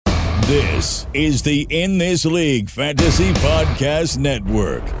This is the In This League Fantasy Podcast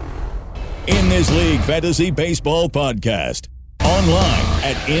Network. In This League Fantasy Baseball Podcast. Online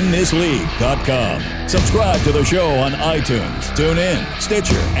at inthisleague.com. Subscribe to the show on iTunes, TuneIn,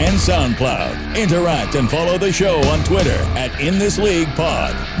 Stitcher, and SoundCloud. Interact and follow the show on Twitter at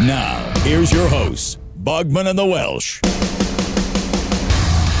InThisLeaguePod. Now, here's your hosts, Bogman and the Welsh.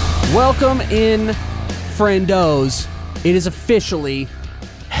 Welcome in, friendos. It is officially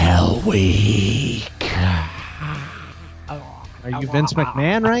Hell Week. Are you Vince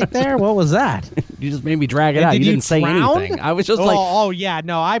McMahon right there? What was that? You just made me drag it out. You didn't say anything. I was just yeah.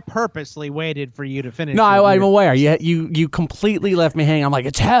 No, I purposely waited for you to finish. No, I'm aware. You completely left me hanging. I'm like,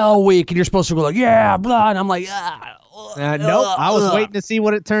 it's Hell Week, and you're supposed to go like, yeah, blah. And I'm like, nope. I was waiting to see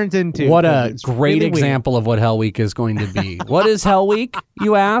what it turns into. What a great example of what Hell Week is going to be. What is Hell Week,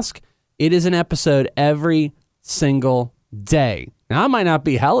 you ask? It is an episode every single day. Now, it might not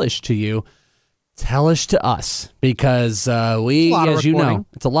be hellish to you. It's hellish to us because we, as you know,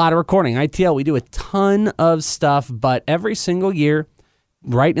 it's a lot of recording. ITL, we do a ton of stuff, but every single year,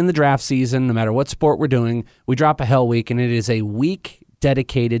 right in the draft season, no matter what sport we're doing, we drop a Hell Week, and it is a week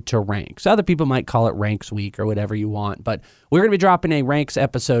dedicated to ranks. Other people might call it Ranks Week or whatever you want, but we're going to be dropping a Ranks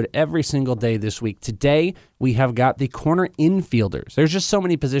episode every single day this week. Today, we have got the corner infielders. There's just so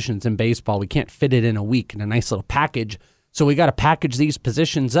many positions in baseball. We can't fit it in a week in a nice little package. So we got to package these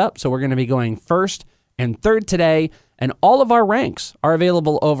positions up. So we're going to be going first and third today. And all of our ranks are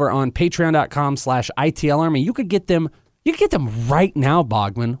available over on patreon.com/ITL Army. You could get them right now,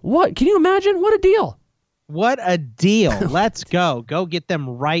 Bogman. What? Can you imagine? What a deal. What a deal. Let's go. Go get them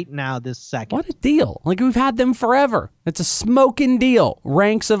right now this second. What a deal. Like, we've had them forever. It's a smoking deal.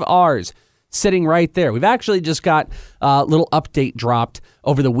 Ranks of ours sitting right there. We've actually just got a little update dropped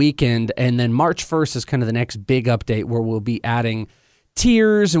over the weekend, and then March 1st is kind of the next big update where we'll be adding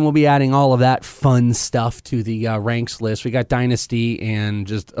tiers and we'll be adding all of that fun stuff to the ranks list. We got Dynasty and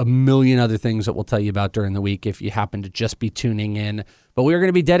just a million other things that we'll tell you about during the week if you happen to just be tuning in. But we're going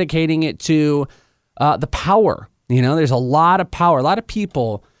to be dedicating it to the power. You know, there's a lot of power. A lot of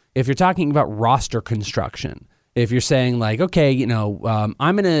people, if you're talking about roster construction, if you're saying like, okay, you know,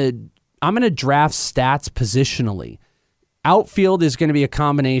 I'm going to draft stats positionally. Outfield is going to be a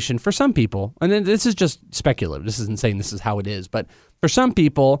combination for some people, and this is just speculative. This isn't saying this is how it is, but for some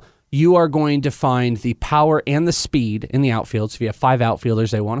people, you are going to find the power and the speed in the outfield. So if you have 5 outfielders,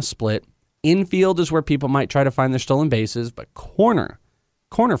 they want to split. Infield is where people might try to find their stolen bases, but corner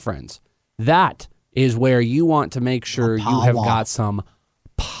friends, that is where you want to make sure you have got some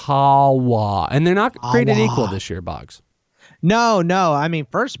power. And they're not created equal this year, Boggs. No. I mean,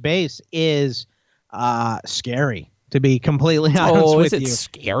 first base is scary, to be completely honest with you. Is it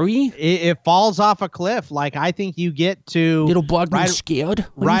scary? It falls off a cliff. Like, I think you get to little Bogman scared.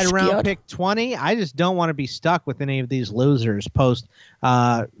 Right around pick 20. I just don't want to be stuck with any of these losers post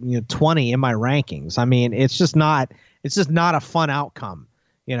 20 in my rankings. I mean, it's just not a fun outcome.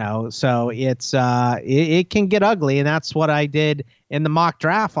 You know, so it can get ugly, and that's what I did in the mock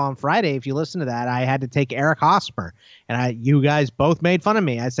draft on Friday. If you listen to that, I had to take Eric Hosmer, and you guys both made fun of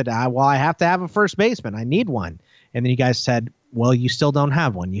me. I said, I have to have a first baseman. I need one. And then you guys said, well, you still don't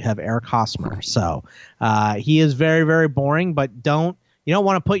have one. You have Eric Hosmer. So he is very, very boring, but you don't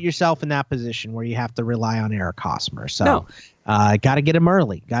want to put yourself in that position where you have to rely on Eric Hosmer. So got to get him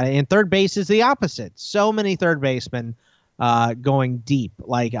early. And third base is the opposite. So many third basemen going deep.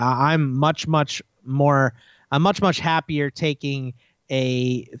 Like, I'm much happier taking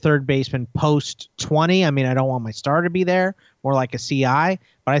a third baseman post 20. I mean, I don't want my star to be there, more like a CI,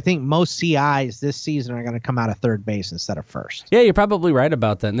 but I think most CIs this season are going to come out of third base instead of first. Yeah, you're probably right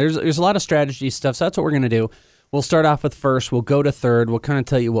about that. And there's a lot of strategy stuff, so that's what we're going to do. We'll start off with first. We'll go to third. We'll kind of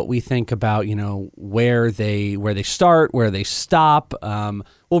tell you what we think about, where they start, where they stop.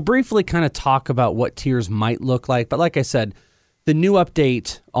 We'll briefly kind of talk about what tiers might look like. But like I said, the new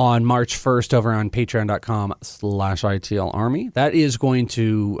update on March 1st over on patreon.com/ITL Army, that is going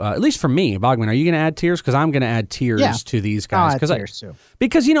to, at least for me, Bogman, are you going to add tiers? Because I'm going to add tiers to these guys.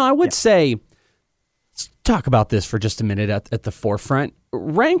 Because I would say, let's talk about this for just a minute at the forefront.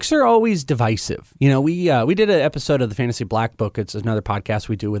 Ranks are always divisive. We did an episode of the Fantasy Black Book. It's another podcast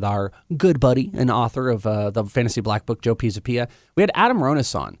we do with our good buddy and author of the Fantasy Black Book, Joe Pisapia. We had Adam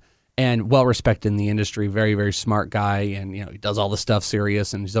Ronis on. And well-respected in the industry, very, very smart guy, and he does all the stuff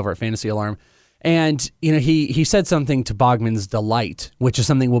serious, and he's over at Fantasy Alarm. And he said something to Bogman's delight, which is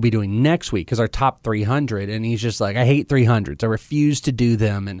something we'll be doing next week, because our top 300, and he's just like, I hate 300s, I refuse to do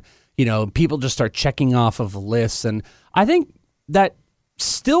them, and people just start checking off of lists, and I think that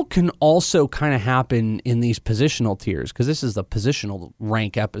still can also kind of happen in these positional tiers, because this is the positional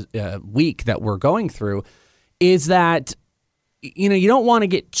rank week that we're going through, is that, you don't want to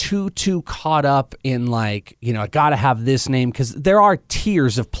get too caught up in like, I got to have this name, because there are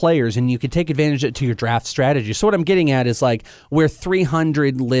tiers of players and you can take advantage of it to your draft strategy. So what I'm getting at is like where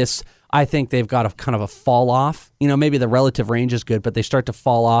 300 lists, I think they've got a kind of a fall off. Maybe the relative range is good, but they start to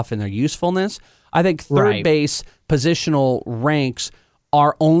fall off in their usefulness. I think third base positional ranks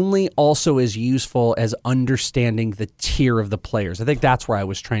are only also as useful as understanding the tier of the players. I think that's where I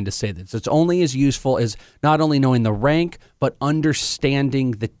was trying to say this. It's only as useful as not only knowing the rank, but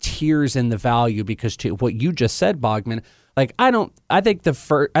understanding the tiers and the value, because to what you just said, Bogman, like I think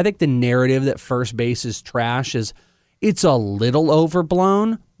the narrative that first base is trash it's a little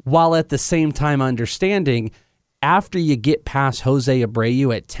overblown, while at the same time understanding after you get past Jose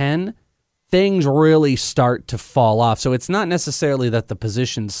Abreu at 10, things really start to fall off. So it's not necessarily that the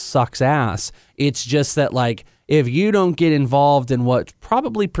position sucks ass. It's just that, like, if you don't get involved in what's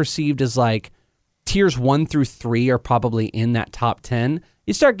probably perceived as like tiers 1 through 3 are probably in that top 10,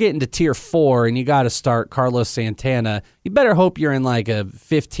 you start getting to tier 4 and you got to start Carlos Santana. You better hope you're in like a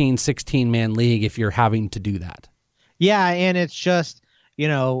 15, 16-man league if you're having to do that. Yeah, and it's just,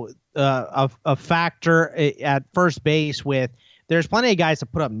 a factor at first base with, there's plenty of guys that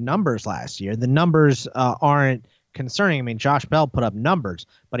put up numbers last year. The numbers aren't concerning. I mean, Josh Bell put up numbers,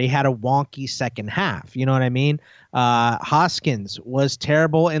 but he had a wonky second half. You know what I mean? Hoskins was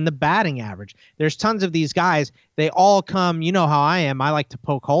terrible in the batting average. There's tons of these guys. They all come, you know how I am. I like to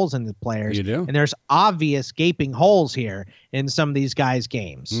poke holes in the players. You do? And there's obvious gaping holes here in some of these guys'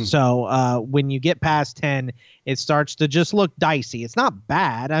 games. So when you get past 10, it starts to just look dicey. It's not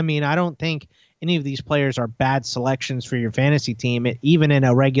bad. I mean, I don't think any of these players are bad selections for your fantasy team, even in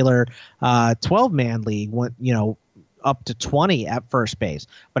a regular 12-man league, up to 20 at first base.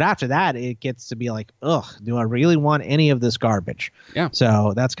 But after that, it gets to be like, ugh, do I really want any of this garbage? Yeah.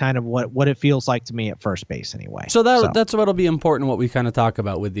 So that's kind of what it feels like to me at first base anyway. So that's what'll be important, what we kind of talk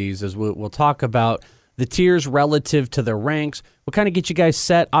about with these, is we'll talk about the tiers relative to their ranks. We'll kind of get you guys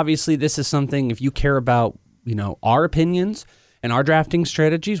set. Obviously, this is something, if you care about, our opinions and our drafting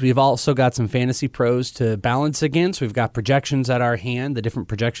strategies, we've also got some fantasy pros to balance against. We've got projections at our hand, the different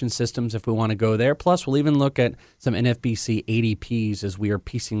projection systems if we want to go there. Plus, we'll even look at some NFBC ADPs as we are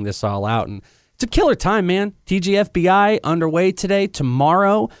piecing this all out. And it's a killer time, man. TGFBI underway today.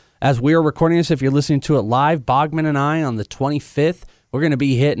 Tomorrow, as we are recording this, if you're listening to it live, Bogman and I on the 25th, we're going to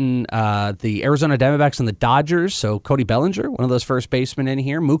be hitting the Arizona Diamondbacks and the Dodgers. So Cody Bellinger, one of those first basemen in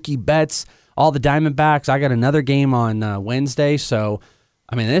here. Mookie Betts, all the Diamondbacks. I got another game on Wednesday. So,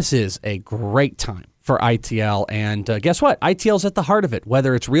 I mean, this is a great time for ITL. And guess what? ITL's at the heart of it,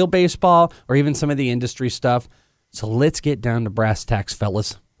 whether it's real baseball or even some of the industry stuff. So let's get down to brass tacks,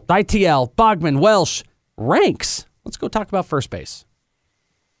 fellas. ITL, Bogman, Welsh, ranks. Let's go talk about first base.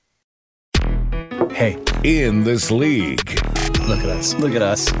 Hey, In this league. look at us. Look at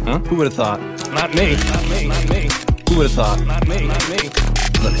us. Huh? Who would have thought? Not me. Not me. Not me. Who would have thought? Not me. Not me.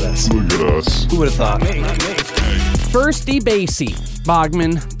 Look at us. Look at us. Who would have thought? Me. Not me. Firsty basey,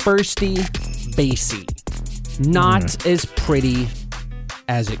 Bogman. Firsty basey. Not as pretty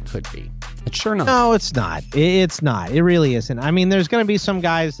as it could be. It's sure not. No, it's not. It's not. It really isn't. I mean, there's going to be some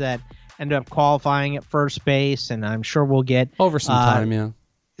guys that end up qualifying at first base, and I'm sure we'll get Over some time, yeah.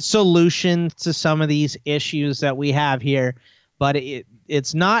 solutions to some of these issues that we have here. But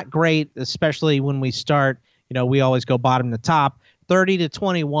it's not great, especially when we start. We always go bottom to top. 30 to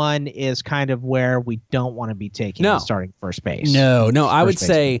 21 is kind of where we don't want to be taking the starting first base. No. I would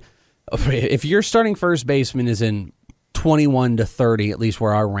say if your starting first baseman is in 21 to 30, at least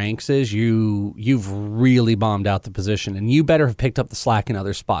where our ranks is, you've really bombed out the position, and you better have picked up the slack in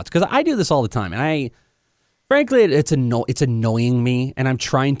other spots. Because I do this all the time, and frankly, it's annoying me, and I'm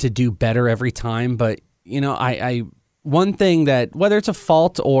trying to do better every time. But I one thing that, whether it's a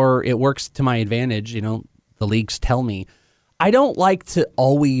fault or it works to my advantage, the leagues tell me, I don't like to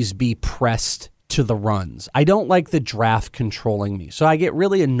always be pressed to the runs. I don't like the draft controlling me. So I get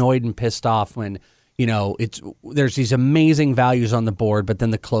really annoyed and pissed off when, there's these amazing values on the board, but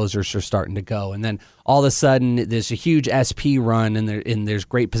then the closers are starting to go. And then all of a sudden there's a huge SP run and there's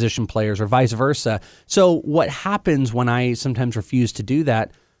great position players, or vice versa. So what happens when I sometimes refuse to do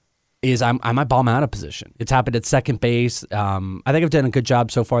that is I might bomb out of position. It's happened at second base. I think I've done a good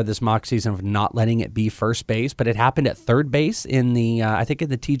job so far this mock season of not letting it be first base, but it happened at third base in the, I think in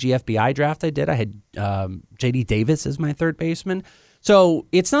the TGFBI draft I did. I had JD Davis as my third baseman. So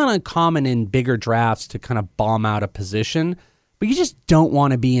it's not uncommon in bigger drafts to kind of bomb out a position, but you just don't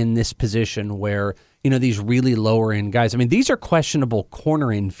want to be in this position where these really lower end guys. I mean, these are questionable corner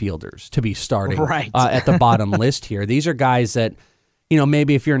infielders to be starting Right. At the bottom list here. These are guys that,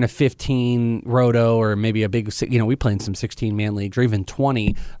 maybe if you're in a 15 roto or maybe a big, we play in some 16-man leagues or even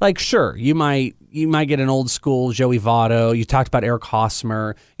 20, like, sure, you might get an old school Joey Votto. You talked about Eric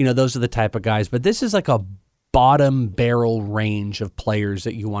Hosmer. Those are the type of guys. But this is like a bottom barrel range of players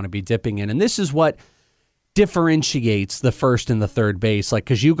that you want to be dipping in. And this is what differentiates the first and the third base. Like,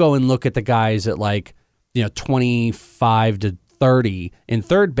 because you go and look at the guys at 25 to 30 in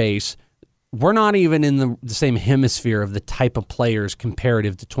third base, we're not even in the same hemisphere of the type of players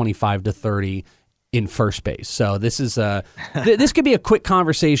comparative to 25 to 30 in first base. So this is this could be a quick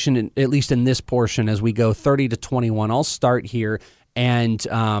conversation, at least in this portion, as we go 30 to 21. I'll start here and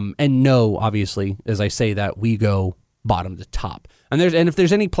no, obviously, as I say that, we go bottom to top. And if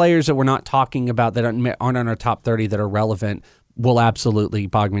there's any players that we're not talking about that aren't on our top 30 that are relevant, we'll absolutely,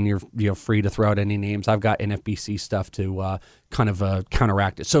 Bogman, you're free to throw out any names. I've got NFBC stuff to kind of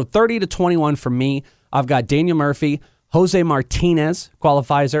counteract it. So 30 to 21 for me, I've got Daniel Murphy, Jose Martinez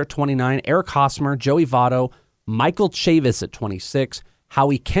qualifies there at 29, Eric Hosmer, Joey Votto, Michael Chavis at 26,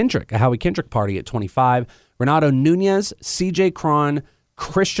 Howie Kendrick, a Howie Kendrick party at 25, Renato Nunez, CJ Cron,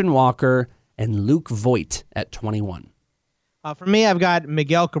 Christian Walker, and Luke Voit at 21. For me, I've got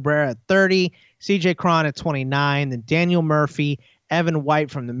Miguel Cabrera at 30, CJ Cron at 29, then Daniel Murphy, Evan White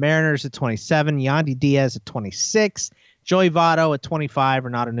from the Mariners at 27, Yandy Diaz at 26, Joey Votto at 25,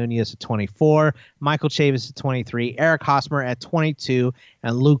 Renato Nunez at 24, Michael Chavis at 23, Eric Hosmer at 22,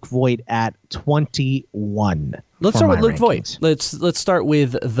 and Luke Voit at 21. Let's start with Luke Voit. Let's start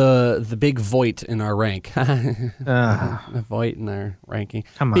with the big Voit in our rank. The Voit in our ranking.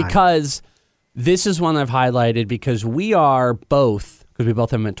 Come on. Because this is one I've highlighted because we are both, because we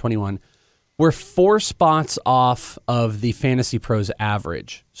both have him at 21, we're 4 spots off of the Fantasy Pros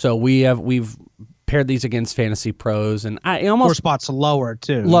average. So we've paired these against Fantasy Pros, and I almost 4 spots lower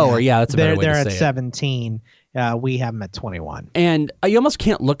too. Lower, yeah, that's a better way to say it. They're at 17. We have them at 21. And you almost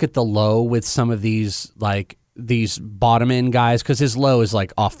can't look at the low with some of these bottom end guys because his low is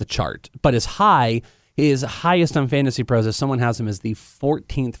like off the chart, but his high. His highest on Fantasy Pros, as someone has him as the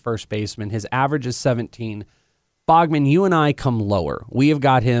 14th first baseman. His average is 17. Bogman, you and I come lower. We have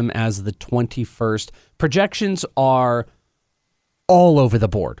got him as the 21st. Projections are all over the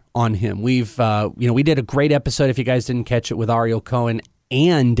board on him. We've, we did a great episode, if you guys didn't catch it, with Ariel Cohen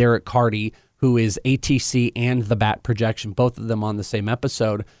and Derek Carty, who is ATC and the bat projection, both of them on the same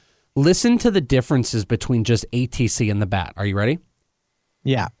episode. Listen to the differences between just ATC and the bat. Are you ready?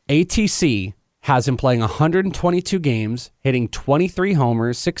 Yeah. ATC has him playing 122 games, hitting 23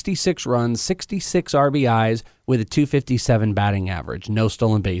 homers, 66 runs, 66 RBIs with a 257 batting average, no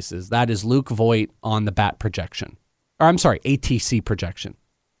stolen bases. That is Luke Voit on the bat projection. Or I'm sorry, ATC projection.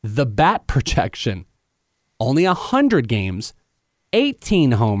 The bat projection, only 100 games,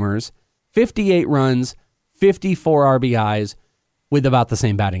 18 homers, 58 runs, 54 RBIs with about the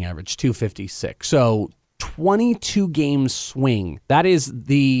same batting average, 256. So 22 game swing. That is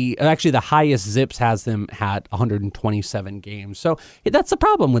the highest Zips has them at 127 games. So that's the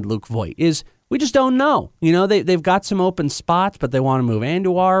problem with Luke Voit is we just don't know. They've got some open spots, but they want to move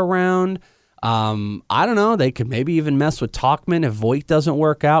Andujar around. I don't know. They could maybe even mess with Tauchman if Voit doesn't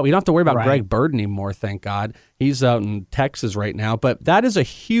work out. We don't have to worry about Greg Bird anymore, thank God. He's out in Texas right now. But that is a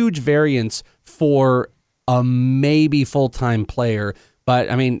huge variance for a maybe full-time player.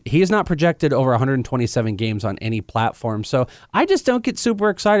 But, I mean, he is not projected over 127 games on any platform. So I just don't get super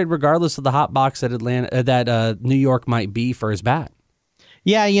excited regardless of the hot box that New York might be for his bat.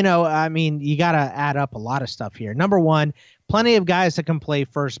 Yeah, you got to add up a lot of stuff here. Number one, plenty of guys that can play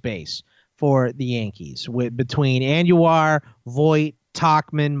first base for the Yankees between Andujar, Voit,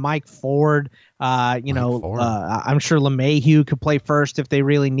 Tauchman, Mike Ford. I'm sure LeMahieu could play first if they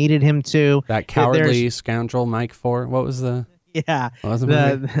really needed him to. That cowardly scoundrel, Mike Ford. What was the... Yeah,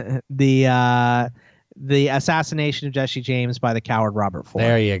 the assassination of Jesse James by the coward Robert Ford.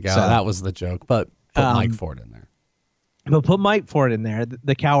 There you go. So, that was the joke. But put Mike Ford in there. But put Mike Ford in there,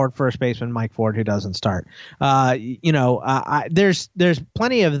 the coward first baseman Mike Ford who doesn't start. There's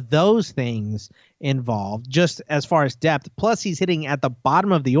plenty of those things involved just as far as depth. Plus, he's hitting at the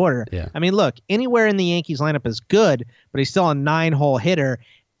bottom of the order. Yeah. I mean, look, anywhere in the Yankees lineup is good, but he's still a 9-hole hitter,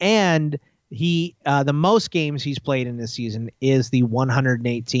 and he the most games he's played in this season is the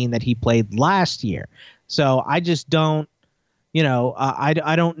 118 that he played last year. So I just don't, I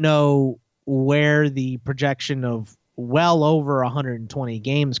don't know where the projection of well over 120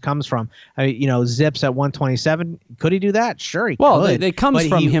 games comes from. Zips at 127. Could he do that? Sure, he could. It comes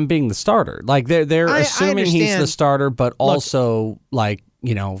from him being the starter. Like they're assuming he's the starter, but also like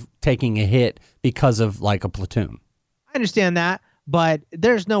taking a hit because of like a platoon. I understand that, but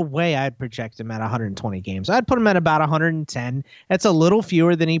there's no way I'd project him at 120 games. I'd put him at about 110. That's a little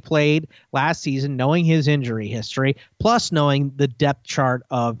fewer than he played last season, knowing his injury history, plus knowing the depth chart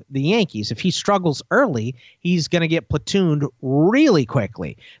of the Yankees. If he struggles early, he's going to get platooned really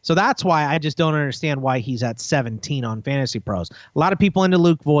quickly. So that's why I just don't understand why he's at 17 on Fantasy Pros. A lot of people into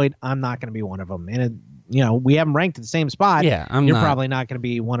Luke Voit. I'm not going to be one of them. And we haven't ranked at the same spot. Yeah, You're probably not going to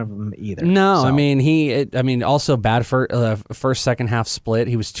be one of them either. No, so. I mean, also bad for first second half split.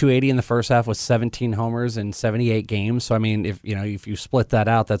 He was 280 in the first half with 17 homers in 78 games. So I mean, if you split that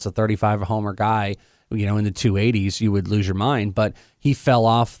out, that's a 35 homer guy. In the 280s, you would lose your mind. But he fell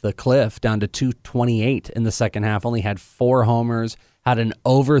off the cliff down to 228 in the second half. Only had 4 homers, had an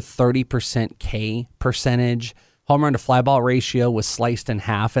over 30% K percentage. Home run to fly ball ratio was sliced in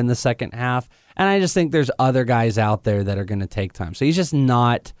half in the second half. And I just think there's other guys out there that are going to take time. So he's just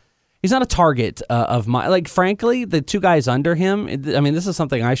not a target of my, like, frankly, the 2 guys under him. This is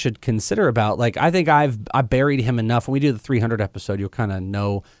something I should consider about. Like, I think I buried him enough. When we do the 300 episode, you'll kind of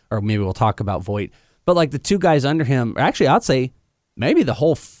know, or maybe we'll talk about Voit. But like the 2 guys under him, actually, I'd say maybe the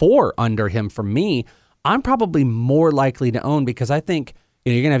whole 4 under him for me, I'm probably more likely to own, because I think,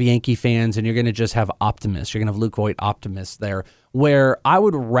 you're going to have Yankee fans and you're going to just have optimists. You're going to have Luke Voit optimists there, where I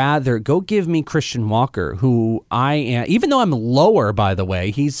would rather go give me Christian Walker, who I am, even though I'm lower, by the way,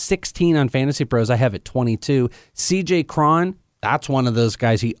 he's 16 on Fantasy Pros. I have it 22. CJ Cron, that's one of those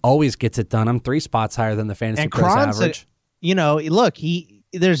guys. He always gets it done. I'm 3 spots higher than the Fantasy Pros average. Look,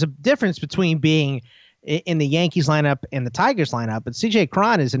 there's a difference between being in the Yankees lineup and the Tigers lineup, but CJ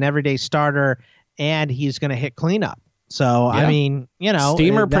Cron is an everyday starter and he's going to hit cleanup. So, yeah.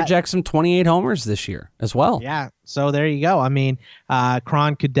 Steamer projects him 28 homers this year as well. Yeah. So there you go.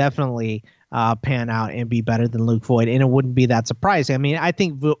 Cron could definitely pan out and be better than Luke Voit, and it wouldn't be that surprising. I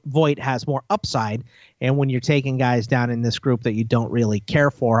think Voit has more upside, and when you're taking guys down in this group that you don't really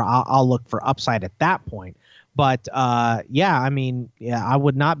care for, I'll look for upside at that point. But, I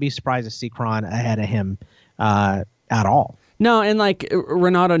would not be surprised to see Cron ahead of him at all. No, and like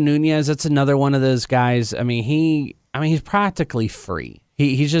Renato Nunez, that's another one of those guys. He's practically free.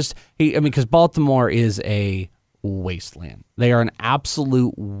 Because Baltimore is a wasteland. They are an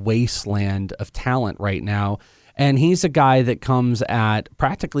absolute wasteland of talent right now. And he's a guy that comes at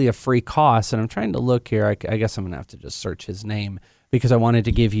practically a free cost. And I'm trying to look here. I guess I'm going to have to just search his name, because I wanted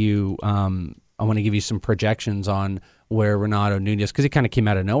to give you some projections on where Renato Nunez, because he kind of came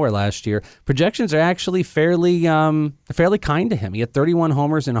out of nowhere last year. Projections are actually fairly kind to him. He had 31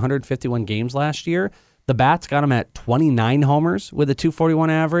 homers in 151 games last year. The Bats got him at 29 homers with a 241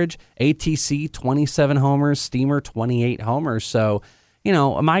 average. ATC, 27 homers. Steamer, 28 homers. So,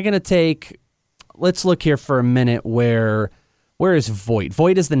 am I going to take... Let's look here for a minute. Where is Voit?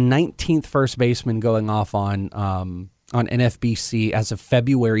 Voit is the 19th first baseman going off on NFBC as of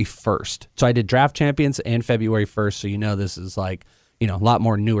February 1st. So I did Draft Champions and February 1st, so this is like, a lot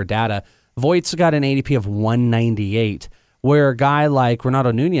more newer data. Voigt's got an ADP of 198, where a guy like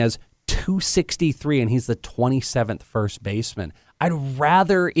Renato Nunez, 263, and he's the 27th first baseman. I'd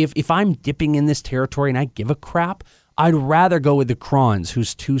rather, if I'm dipping in this territory and I give a crap, I'd rather go with the Crons,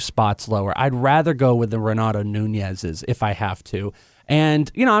 who's 2 spots lower. I'd rather go with the Renato Nunez's if I have to. And,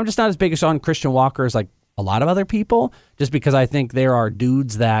 I'm just not as big on Christian Walker as like a lot of other people, just because I think there are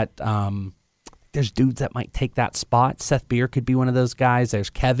dudes that might take that spot. Seth Beer could be one of those guys. There's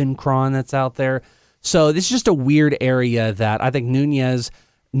Kevin Cron that's out there. So this is just a weird area that I think Nunez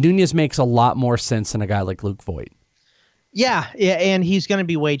makes a lot more sense than a guy like Luke Voit. Yeah, and he's going to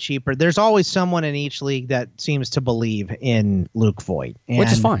be way cheaper. There's always someone in each league that seems to believe in Luke Voit.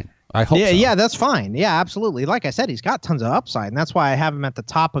 Which is fine. I hope so. Yeah, that's fine. Yeah, absolutely. Like I said, he's got tons of upside, and that's why I have him at the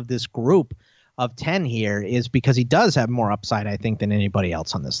top of this group of 10 here, is because he does have more upside, I think, than anybody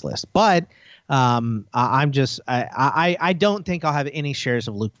else on this list. But I don't think I'll have any shares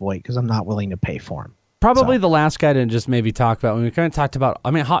of Luke Voit because I'm not willing to pay for him. Probably the last guy to just maybe talk about, when we kind of talked about,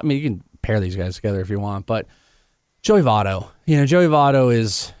 you can pair these guys together if you want, but Joey Votto. Joey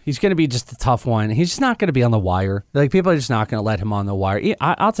Votto he's going to be just a tough one. He's just not going to be on the wire. Like, people are just not going to let him on the wire.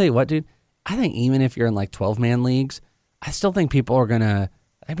 I'll tell you what, dude. I think even if you're in like 12-man leagues, I still think people are going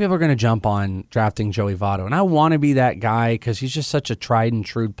to jump on drafting Joey Votto. And I want to be that guy because he's just such a tried and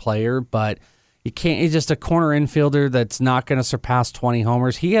true player, but you can't. He's just a corner infielder that's not going to surpass 20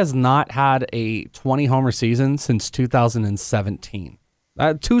 homers. He has not had a 20-homer season since 2017.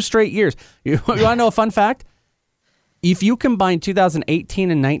 2 straight years. You want to know a fun fact? If you combine 2018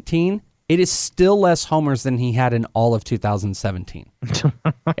 and 19, it is still less homers than he had in all of 2017.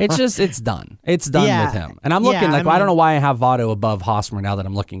 It's done. It's done with him. And I'm looking I don't know why I have Votto above Hosmer now that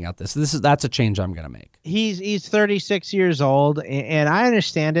I'm looking at this. That's a change I'm going to make. He's 36 years old, and I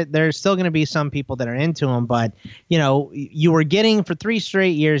understand it. There's still going to be some people that are into him, but you were getting for 3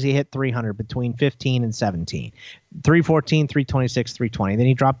 straight years. He hit 300 between 15 and 17, 314, 326, 320. Then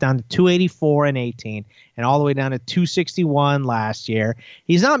he dropped down to 284 and 18, and all the way down to 261 last year.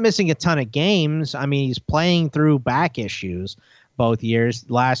 He's not missing a ton of games. I mean, he's playing through back issues both years.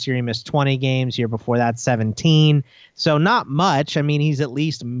 Last year he missed 20 games. Year before that, 17. So not much. I mean, he's at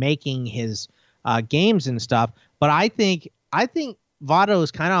least making his games and stuff. But I think Votto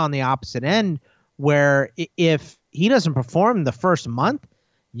is kind of on the opposite end, where if he doesn't perform the first month,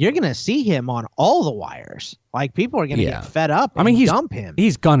 you're going to see him on all the wires. Like, people are going to get fed up and dump him.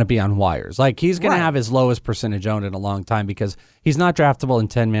 He's going to be on wires. Like, he's going to have his lowest percentage owned in a long time because he's not draftable in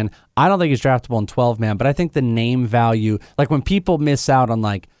 10-man. I don't think he's draftable in 12-man, but I think the name value, like when people miss out on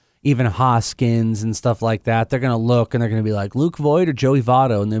like even Hoskins and stuff like that, they're going to look and they're going to be like, Luke Voigt or Joey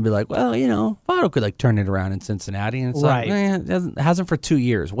Votto, and they'll be like, well, Votto could like turn it around in Cincinnati. And it's like, it hasn't for 2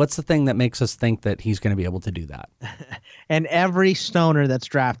 years. What's the thing that makes us think that he's going to be able to do that? And every stoner that's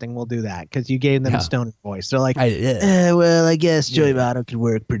drafting will do that because you gave them a stoner voice. They're like, well, I guess Joey Votto could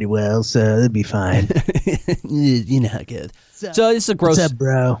work pretty well, so it'd be fine. You know how good. So it's a gross, what's up,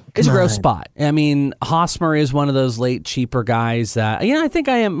 bro? It's a gross spot. I mean, Hosmer is one of those late cheaper guys that, I think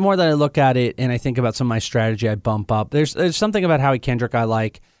I am more that I look at it and I think about some of my strategy, I bump up. There's something about Howie Kendrick I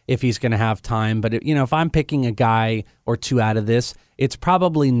like if he's going to have time. But, if I'm picking a guy or two out of this, it's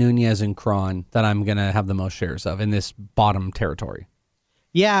probably Nunez and Cron that I'm going to have the most shares of in this bottom territory.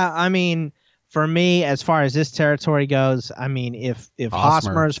 Yeah, I mean, for me, as far as this territory goes, I mean, if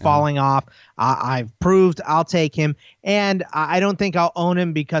Hosmer is falling off, I've proved I'll take him. And I don't think I'll own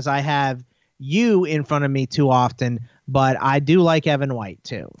him because I have you in front of me too often. But I do like Evan White,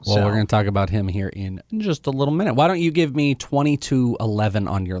 too. Well, we're going to talk about him here in just a little minute. Why don't you give me 22-11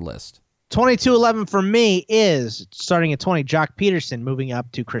 on your list? 22-11 for me is, starting at 20, Jock Peterson, moving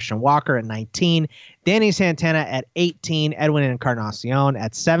up to Christian Walker at 19, Danny Santana at 18, Edwin Encarnacion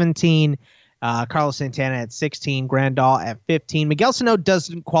at 17, Carlos Santana at 16, Grandal at 15. Miguel Sano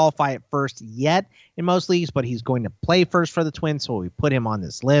doesn't qualify at first yet in most leagues, but he's going to play first for the Twins, so we put him on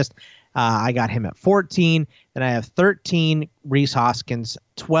this list. I got him at 14. Then I have 13, Rhys Hoskins,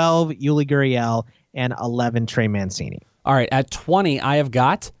 12, Yuli Gurriel, and 11, Trey Mancini. All right, at 20, I have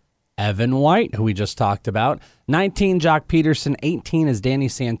got Evan White, who we just talked about. 19, Jock Peterson. 18 is Danny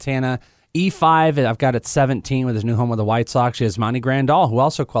Santana. E5, I've got at 17 with his new home with the White Sox. Yasmani Grandal, who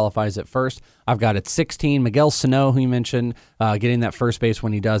also qualifies at first. I've got at 16, Miguel Sano, who you mentioned, getting that first base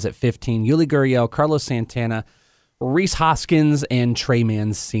when he does at 15. Yuli Gurriel, Carlos Santana, Rhys Hoskins, and Trey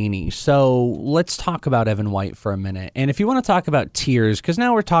Mancini. So let's talk about Evan White for a minute. And if you want to talk about tiers, because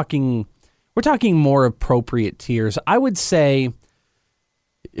now we're talking more appropriate tiers, I would say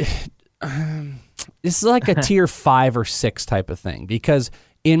this is like a tier 5 or 6 type of thing, because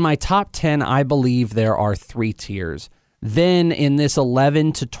in my top 10, I believe there are 3 tiers. Then in this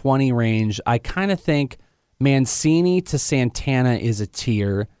 11 to 20 range, I kind of think Mancini to Santana is a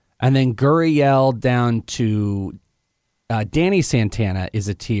tier, and then Gurriel down to Danny Santana is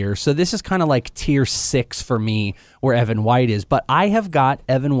a tier. So this is kind of like tier 6 for me where Evan White is. But I have got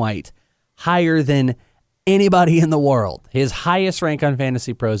Evan White higher than anybody in the world. His highest rank on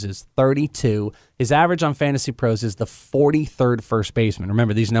Fantasy Pros is 32. His average on Fantasy Pros is the 43rd first baseman.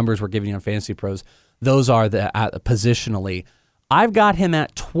 Remember, these numbers we're giving you on Fantasy Pros, those are the positionally. I've got him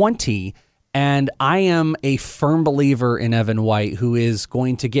at 20, and I am a firm believer in Evan White, who is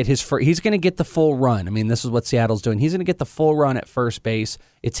going to get he's going to get the full run. I mean, this is what Seattle's doing. He's going to get the full run at first base.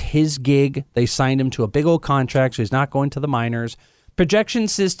 It's his gig. They signed him to a big old contract, so he's not going to the minors. Projection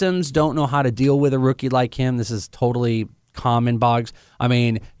systems don't know how to deal with a rookie like him. This is totally common, Boggs. I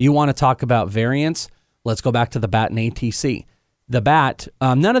mean, you want to talk about variance? Let's go back to the bat and ATC. The bat,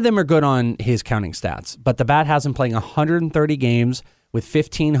 none of them are good on his counting stats, but the bat has him playing 130 games with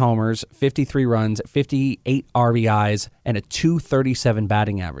 15 homers, 53 runs, 58 RBIs, and a 237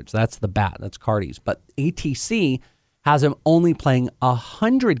 batting average. That's the bat. That's Cardi's. But ATC has him only playing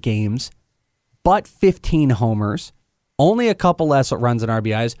 100 games, but 15 homers, only a couple less runs and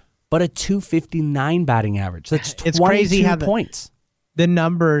RBIs, but a 259 batting average. That's 22 it's crazy how points. The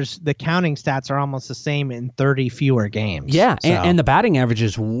numbers, the counting stats are almost the same in 30 fewer games. Yeah, so. and the batting average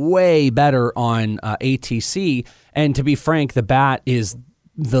is way better on ATC. And to be frank, the bat is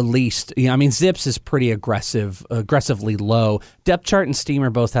the least. I mean, Zips is pretty aggressively low. Depth Chart and Steamer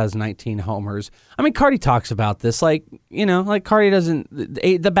both has 19 homers. I mean, Cardi talks about this. Cardi doesn't.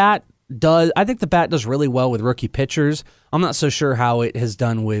 The bat I think the bat does really well with rookie pitchers. I'm not so sure how it has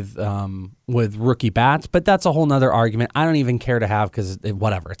done with rookie bats, but that's a whole nother argument. I don't even care to have because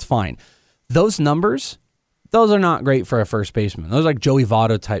whatever, it's fine. Those numbers, those are not great for a first baseman. Those are like Joey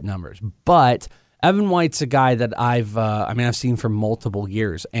Votto type numbers. But Evan White's a guy that I've seen for multiple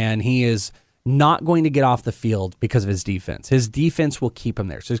years, and he is not going to get off the field because of his defense. His defense will keep him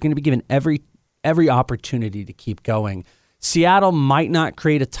there. So he's going to be given every opportunity to keep going. Seattle might not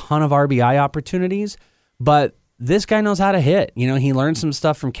create a ton of RBI opportunities, but this guy knows how to hit. You know, he learned some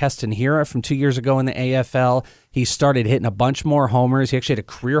stuff from Keston Hiura from 2 years ago in the AFL. He started hitting a bunch more homers. He actually had a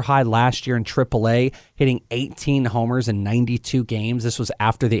career high last year in AAA, hitting 18 homers in 92 games. This was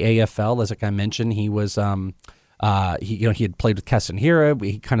after the AFL. As like I mentioned, he was he had played with Keston Hiura.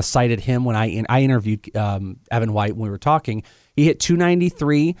 We kind of cited him when I interviewed Evan White when we were talking. He hit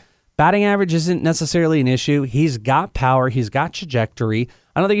 293. Batting average isn't necessarily an issue. He's got power. He's got trajectory.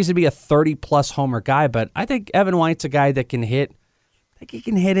 I don't think he's going to be a 30-plus homer guy, but I think Evan White's a guy that can hit. I think he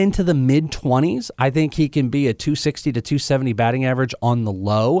can hit into the mid-20s. I think he can be a 260 to 270 batting average on the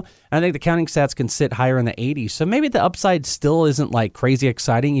low. And I think the counting stats can sit higher in the 80s. So maybe the upside still isn't like crazy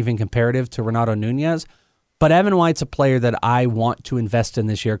exciting, even comparative to Renato Nunez. But Evan White's a player that I want to invest in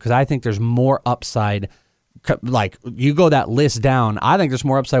this year because I think there's more upside. Like, you go that list down, I think there's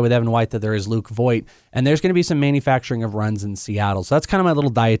more upside with Evan White than there is Luke Voit, and there's going to be some manufacturing of runs in Seattle. So that's kind of my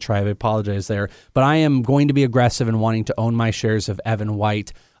little diatribe. I apologize there. But I am going to be aggressive in wanting to own my shares of Evan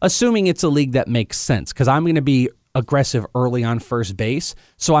White, assuming it's a league that makes sense, because I'm going to be aggressive early on first base,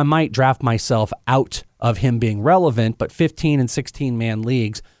 so I might draft myself out of him being relevant, but 15 and 16-man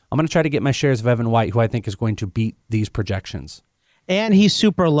leagues, I'm going to try to get my shares of Evan White, who I think is going to beat these projections. And he's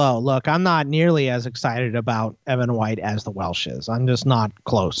super low. Look, I'm not nearly as excited about Evan White as the Welsh is. I'm just not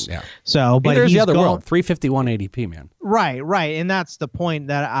close. Yeah. So, but there's the other world, 351 ADP, man. Right. And that's the point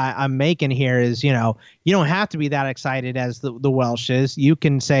that I'm making here is, you know, you don't have to be that excited as the Welsh is. You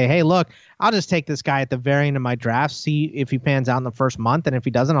can say, hey, look, I'll just take this guy at the very end of my draft, see if he pans out in the first month. And if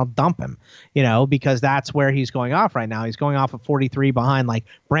he doesn't, I'll dump him, you know, because that's where he's going off right now. He's going off at 43 behind like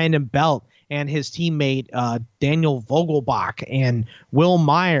Brandon Belt and his teammate Daniel Vogelbach and Will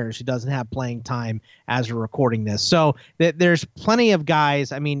Myers, who doesn't have playing time as we're recording this. So there's plenty of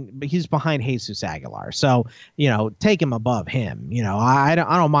guys. I mean, he's behind Jesus Aguilar. So, you know, take him above him. You know, I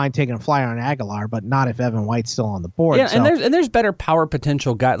don't mind taking a flyer on Aguilar, but not if Evan White's still on the board. Yeah, so. and there's better power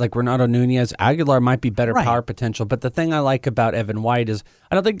potential guys like Renato Nunez. Aguilar might be better power potential. But the thing I like about Evan White is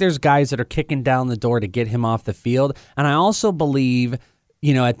I don't think there's guys that are kicking down the door to get him off the field. And I also believe,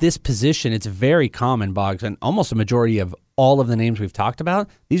 you know, at this position, it's very common, Boggs, and almost a majority of all of the names we've talked about,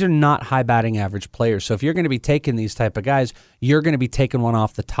 these are not high batting average players. So if you're going to be taking these type of guys, you're going to be taking one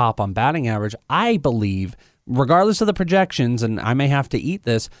off the top on batting average. I believe, regardless of the projections, and I may have to eat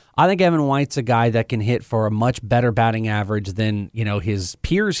this, I think Evan White's a guy that can hit for a much better batting average than, you know, his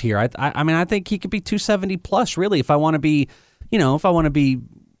peers here. I mean, I think he could be 270 plus, really, if I want to be, you know, if I want to be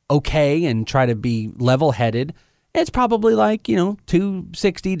okay and try to be level-headed. It's probably like, you know,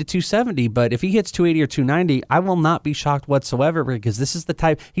 260 to 270, but if he hits 280 or 290, I will not be shocked whatsoever because this is the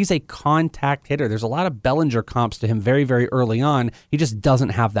type, he's a contact hitter. There's a lot of Bellinger comps to him very, very early on. He just doesn't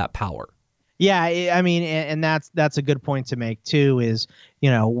have that power. Yeah, I mean, and that's a good point to make too, is, you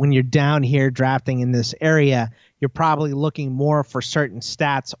know, when you're down here drafting in this area, you're probably looking more for certain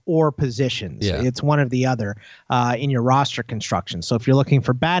stats or positions. Yeah. It's one or the other in your roster construction. So if you're looking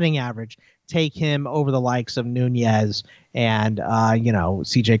for batting average, take him over the likes of Nunez and, you know,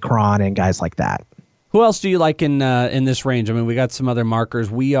 CJ Cron and guys like that. Who else do you like in this range? I mean, we got some other markers.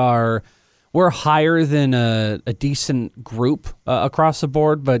 We're higher than a decent group across the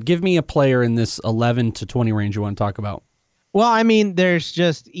board, but give me a player in this 11 to 20 range you want to talk about. Well, I mean, there's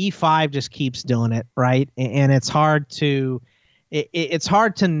just E5 just keeps doing it, right? And it's hard to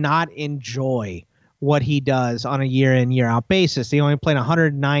not enjoy what he does on a year in, year out basis. He only played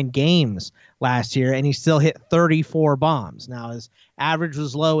 109 games last year, and he still hit 34 bombs. Now, his average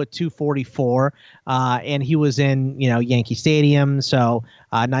was low at 244, and he was in, you know, Yankee Stadium, so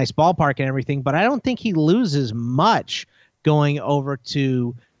nice ballpark and everything. But I don't think he loses much going over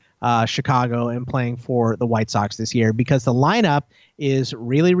to Chicago and playing for the White Sox this year because the lineup is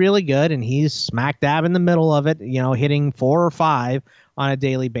really, really good, and he's smack dab in the middle of it, you know, hitting 4 or 5 on a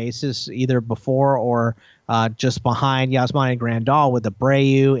daily basis, either before or just behind Yasmani Grandal with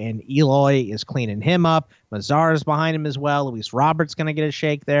Abreu, and Eloy is cleaning him up. Mazar is behind him as well. Luis Roberts going to get a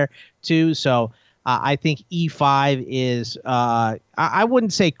shake there too. So I think E5 is, I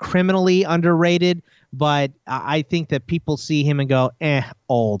wouldn't say criminally underrated, but I think that people see him and go,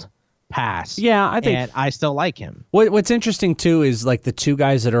 old. pass. Yeah, I think. And I still like him. What's interesting, too, is like the two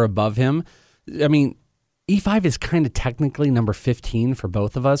guys that are above him. I mean, E5 is kind of technically number 15 for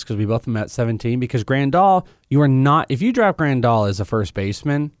both of us because we both met 17. Because Grandal, you are not, if you draft Grandal as a first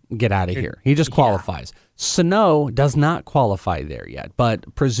baseman, get out of here. He just qualifies. Sano does not qualify there yet,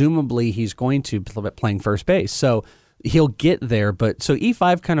 but presumably he's going to be playing first base. So he'll get there. But so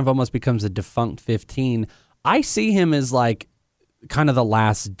E5 kind of almost becomes a defunct 15. I see him as like kind of the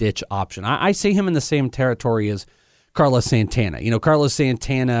last ditch option. I see him in the same territory as Carlos Santana. You know, Carlos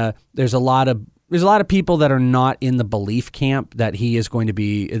Santana, there's a lot of people that are not in the belief camp that he is going to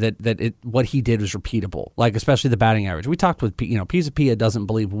be what he did was repeatable, like especially the batting average. We talked with Pizapia doesn't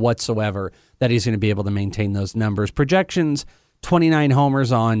believe whatsoever that he's going to be able to maintain those numbers. Projections: 29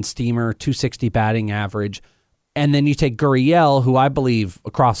 homers on Steamer, 260 batting average. And then you take Gurriel, who I believe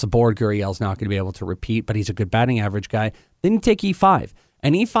across the board Gurriel's not going to be able to repeat, but he's a good batting average guy. Then you take E5.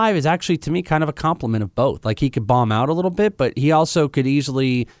 And E5 is actually, to me, kind of a complement of both. Like, he could bomb out a little bit, but he also could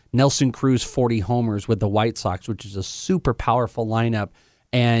easily Nelson Cruz 40 homers with the White Sox, which is a super powerful lineup.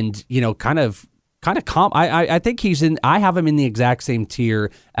 And, I think I have him in the exact same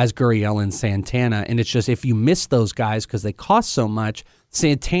tier as Gurriel and Santana. And it's just, if you miss those guys because they cost so much,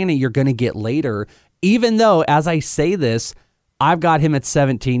 Santana you're going to get later. Even though, as I say this, I've got him at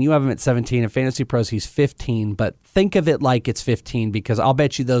 17. You have him at 17. In Fantasy Pros, he's 15. But think of it like it's 15 because I'll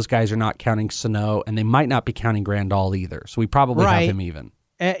bet you those guys are not counting Sano, and they might not be counting Grandal either. So we probably have him even.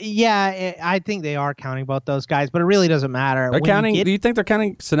 I think they are counting both those guys, but it really doesn't matter. They're counting. Do you think they're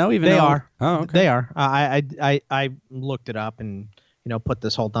counting Sano even? They are. Oh, okay. They are. I looked it up and put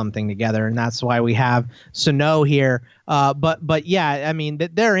this whole dumb thing together, and that's why we have Sano here. But yeah, I mean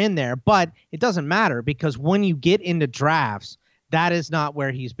they're in there, but it doesn't matter because when you get into drafts, that is not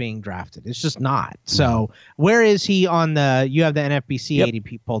where he's being drafted. It's just not. So where is he on you have the NFBC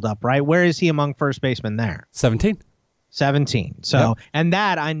ADP pulled up, right? Where is he among first basemen there? 17. 17. So, and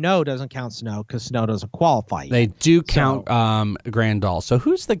that I know doesn't count Sano because Sano doesn't qualify yet. They do count Grandal. So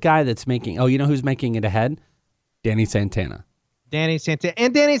who's the guy that's making, who's making it ahead? Danny Santana. Danny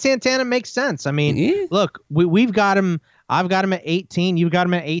Santana makes sense. I mean, look, we've got him. I've got him at 18. You've got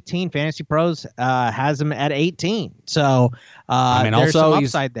him at 18. Fantasy Pros has him at 18. So there's also some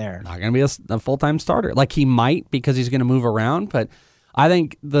upside there. Not going to be a full-time starter. Like he might because he's going to move around, but I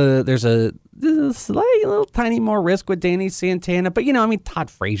think there's a little tiny more risk with Danny Santana. But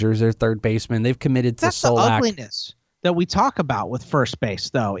Todd Frazier's their third baseman. They've committed to Solak. That's the ugliness that we talk about with first base,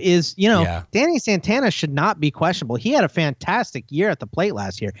 though, is, Danny Santana should not be questionable. He had a fantastic year at the plate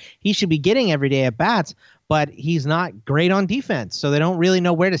last year. He should be getting every day at bats, but he's not great on defense, so they don't really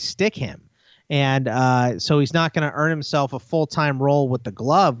know where to stick him. And so he's not going to earn himself a full-time role with the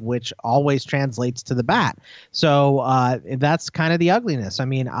glove, which always translates to the bat. So that's kind of the ugliness. I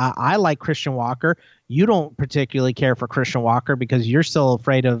mean, I like Christian Walker. You don't particularly care for Christian Walker because you're still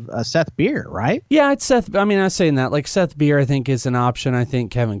afraid of Seth Beer, right? Yeah, it's Seth. I mean, I was saying that. Like, Seth Beer, I think, is an option. I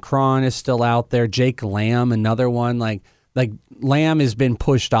think Kevin Cron is still out there. Jake Lamb, another one. Like Lamb has been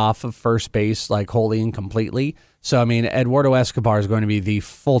pushed off of first base, like, wholly and completely. So, I mean, Eduardo Escobar is going to be the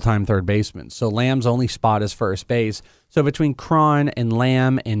full-time third baseman. So Lamb's only spot is first base. So between Cron and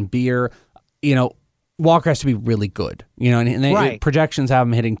Lamb and Beer, Walker has to be really good, and projections have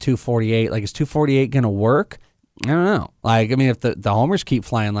him hitting 248. Like, is 248 going to work? I don't know. Like, I mean, if the homers keep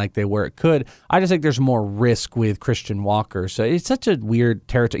flying like they were, it could. I just think there's more risk with Christian Walker. So it's such a weird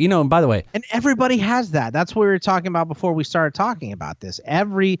territory. And by the way. And everybody has that. That's what we were talking about before we started talking about this.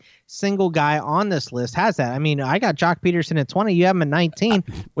 Every single guy on this list has that. I mean, I got Jock Peterson at 20. You have him at 19.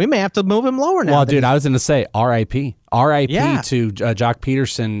 We may have to move him lower now. Well, dude, I was going to say RIP. RIP to Jock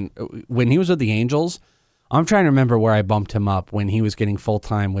Peterson. When he was with the Angels, I'm trying to remember where I bumped him up when he was getting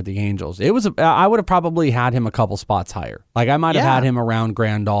full-time with the Angels. I would have probably had him a couple spots higher. Like, I might have had him around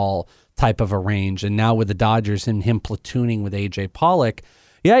Grandal type of a range. And now with the Dodgers and him platooning with A.J. Pollock,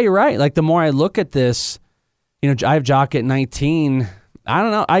 yeah, you're right. Like, the more I look at this, I have Jock at 19. I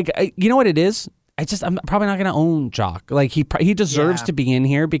don't know. I you know what it is? I'm probably not going to own Jock. Like, he deserves to be in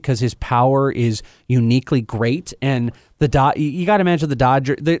here because his power is uniquely great. And you got to imagine the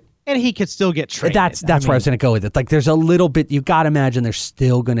Dodgers. And he could still get traded. That's where I was going to go with it. Like, there's a little bit, you got to imagine they're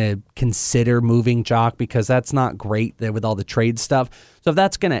still going to consider moving Jock because that's not great there with all the trade stuff. So if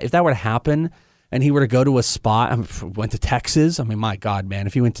that were to happen and he were to go to a spot, went to Texas, I mean, my God, man,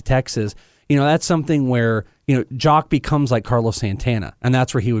 if he went to Texas, that's something where, Jock becomes like Carlos Santana, and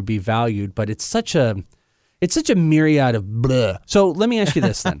that's where he would be valued. But it's such a myriad of blah. So let me ask you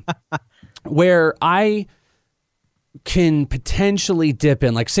this then, where I can potentially dip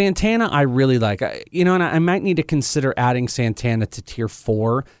in. Like Santana, I really like. And I might need to consider adding Santana to tier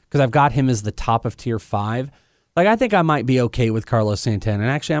 4 because I've got him as the top of tier 5. Like, I think I might be okay with Carlos Santana. And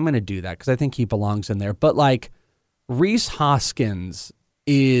actually, I'm going to do that because I think he belongs in there. But, like, Rhys Hoskins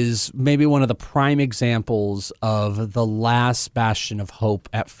is maybe one of the prime examples of the last bastion of hope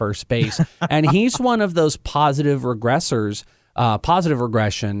at first base. And he's one of those positive regression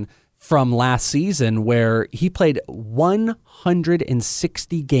from last season where he played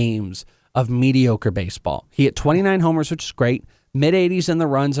 160 games of mediocre baseball. He hit 29 homers, which is great, mid-80s in the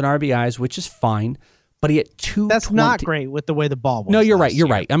runs and RBIs, which is fine. But he hit 220. That's not great with the way the ball was. No, you're right. You're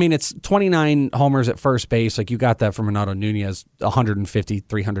Right. I mean, it's 29 homers at first base. Like, you got that from Renato Nunez 150,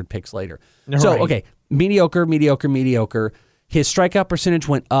 300 picks later. Right. So, okay, mediocre. His strikeout percentage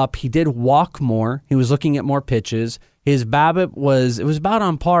went up. He did walk more. He was looking at more pitches. His BABIP was about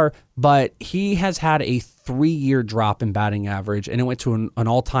on par, but he has had a 3-year drop in batting average, and it went to an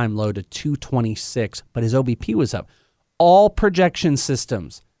all-time low to 226, but his OBP was up. All projection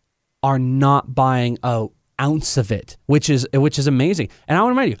systems are not buying an ounce of it, which is amazing. And I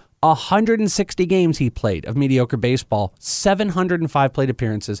want to remind you, 160 games he played of mediocre baseball, 705 plate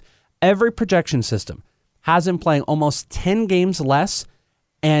appearances. Every projection system has him playing almost 10 games less,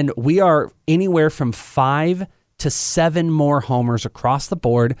 and we are anywhere from 5 to 7 more homers across the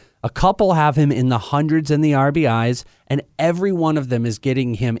board. A couple have him in the hundreds in the RBIs, and every one of them is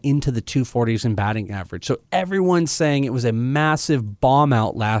getting him into the 240s in batting average. So everyone's saying it was a massive bomb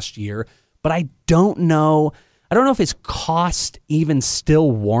out last year, but I don't know if his cost even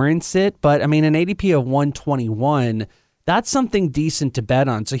still warrants it, but I mean, an ADP of 121, that's something decent to bet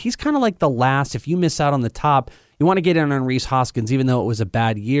on. So he's kind of like the last, if you miss out on the top, you want to get in on Rhys Hoskins, even though it was a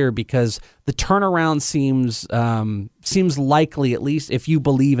bad year, because the turnaround seems likely, at least if you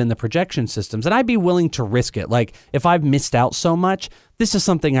believe in the projection systems. And I'd be willing to risk it. Like, if I've missed out so much, this is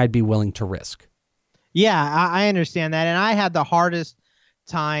something I'd be willing to risk. Yeah, I understand that. And I had the hardest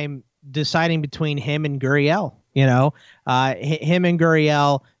time deciding between him and Gurriel, him and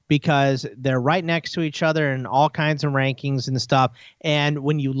Gurriel, because they're right next to each other in all kinds of rankings and stuff. And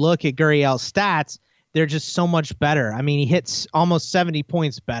when you look at Gurriel's stats, they're just so much better. I mean, he hits almost 70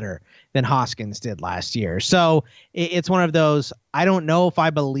 points better than Hoskins did last year. So it's one of those, I don't know if I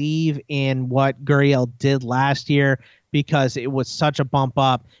believe in what Gurriel did last year because it was such a bump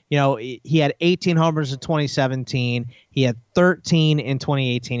up. He had 18 homers in 2017. He had 13 in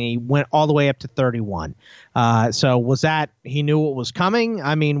 2018. He went all the way up to 31. So was that, he knew what was coming?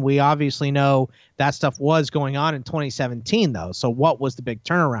 I mean, we obviously know that stuff was going on in 2017 though. So what was the big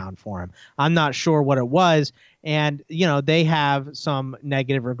turnaround for him? I'm not sure what it was. And, they have some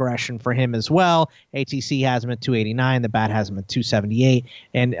negative regression for him as well. ATC has him at 289. The bat has him at 278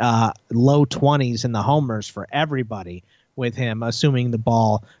 and low 20s in the homers for everybody with him, assuming the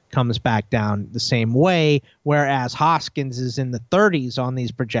ball comes back down the same way, whereas Hoskins is in the 30s on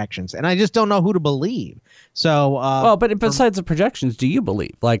these projections. And I just don't know who to believe. So, but besides the projections, do you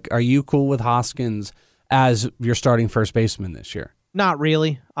believe? Like, are you cool with Hoskins as your starting first baseman this year? Not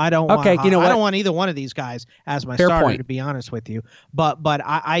really. I don't want, I don't want either one of these guys as my starter, to be honest with you. But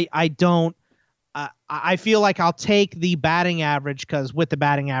I don't. I feel like I'll take the batting average because with the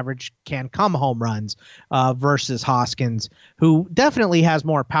batting average can come home runs versus Hoskins, who definitely has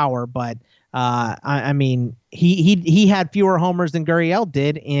more power. But I mean, he had fewer homers than Gurriel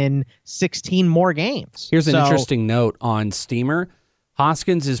did in 16 more games. Here's an interesting note on Steamer.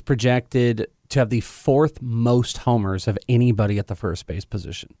 Hoskins is projected to have the 4th most homers of anybody at the first base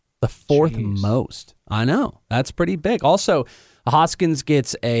position. The 4th most. I know. That's pretty big. Also, Hoskins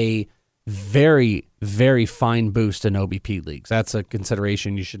gets a very, very fine boost in OBP leagues. That's a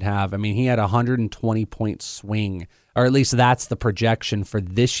consideration you should have. I mean, he had a 120-point swing, or at least that's the projection for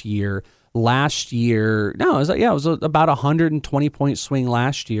this year. Last year, it was about a 120-point swing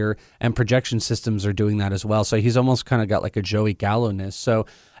last year, and projection systems are doing that as well. So he's almost kind of got like a Joey Gallo-ness. So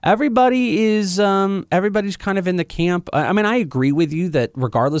everybody's kind of in the camp. I mean, I agree with you that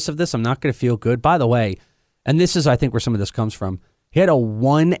regardless of this, I'm not going to feel good. By the way, and this is, I think, where some of this comes from. He had a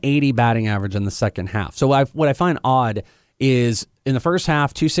 180 batting average in the second half. So what I find odd is in the first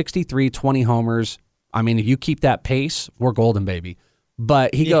half, 263, 20 homers. I mean, if you keep that pace, we're golden, baby.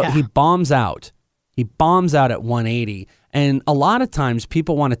 But he bombs out. He bombs out at 180. And a lot of times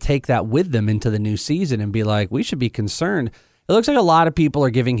people want to take that with them into the new season and be like, we should be concerned. It looks like a lot of people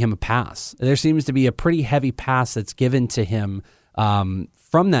are giving him a pass. There seems to be a pretty heavy pass that's given to him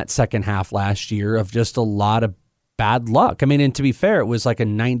from that second half last year of just a lot of bad luck. I mean, and to be fair, it was like a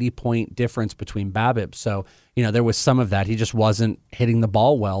 90-point difference between BABIP. So, there was some of that. He just wasn't hitting the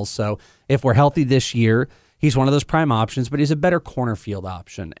ball well. So if we're healthy this year, he's one of those prime options, but he's a better corner field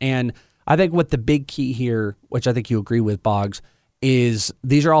option. And I think what the big key here, which I think you agree with, Boggs, is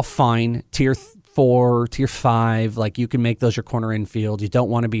these are all fine. Tier 4, Tier 5, like you can make those your corner infield. You don't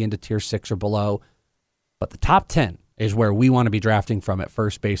want to be into Tier 6 or below. But the top 10 is where we want to be drafting from at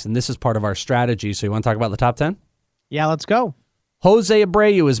first base, and this is part of our strategy. So you want to talk about the top 10? Yeah, let's go. Jose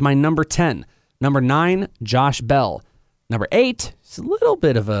Abreu is my number 10. Number 9, Josh Bell. Number 8, it's a little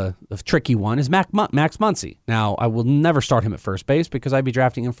bit of a tricky one, is Max Muncy. Now, I will never start him at first base because I'd be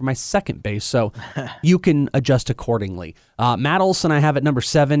drafting him for my second base, so you can adjust accordingly. Matt Olson I have at number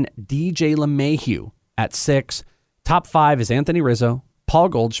 7, DJ LeMahieu at 6. Top 5 is Anthony Rizzo, Paul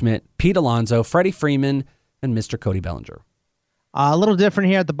Goldschmidt, Pete Alonso, Freddie Freeman, and Mr. Cody Bellinger. A little different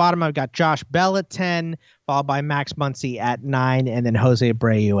here at the bottom. I've got Josh Bell at 10, followed by Max Muncy at 9, and then Jose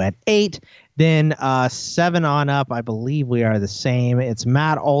Abreu at 8. Then 7 on up, I believe we are the same. It's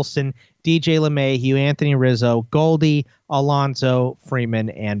Matt Olson, DJ LeMahieu, Anthony Rizzo, Goldie, Alonso,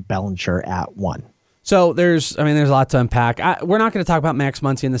 Freeman, and Bellinger at 1. So there's a lot to unpack. We're not going to talk about Max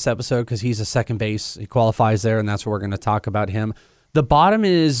Muncy in this episode because he's a second base. He qualifies there, and that's what we're going to talk about him. The bottom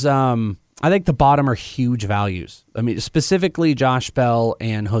is... I think the bottom are huge values. I mean, specifically Josh Bell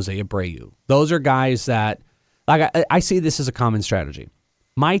and Jose Abreu. Those are guys that, like, I see this as a common strategy.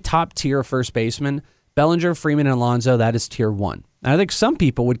 My top tier of first baseman, Bellinger, Freeman, and Alonso, that is tier 1. And I think some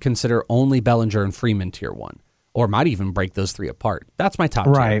people would consider only Bellinger and Freeman tier 1, or might even break those 3 apart. That's my top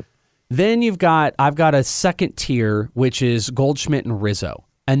tier. Then I've got a second tier, which is Goldschmidt and Rizzo.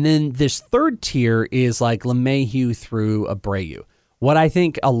 And then this third tier is like LeMahieu through Abreu. What I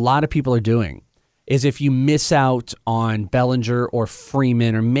think a lot of people are doing is if you miss out on Bellinger or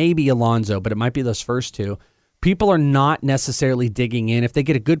Freeman or maybe Alonso, but it might be those first 2, people are not necessarily digging in. If they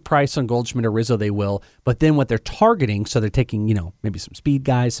get a good price on Goldschmidt or Rizzo, they will. But then what they're targeting, so they're taking, maybe some speed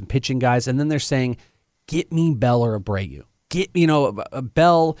guys, some pitching guys, and then they're saying, get me Bell or Abreu.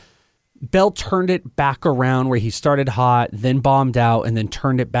 Bell turned it back around where he started hot, then bombed out, and then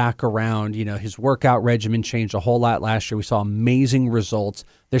turned it back around. His workout regimen changed a whole lot last year. We saw amazing results.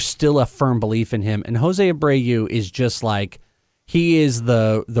 There's still a firm belief in him. And Jose Abreu is just like, he is he's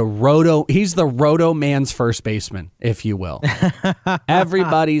the roto man's first baseman, if you will.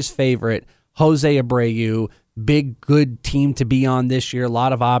 Everybody's favorite, Jose Abreu. Big, good team to be on this year. A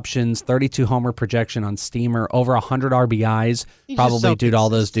lot of options. 32 homer projection on Steamer. Over 100 RBIs. He's probably due to all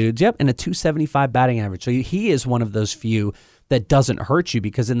those dudes. Yep, and a 275 batting average. So he is one of those few that doesn't hurt you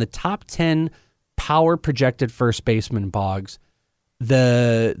because in the top 10 power projected first baseman, Boggs,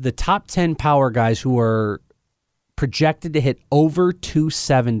 the top 10 power guys who are projected to hit over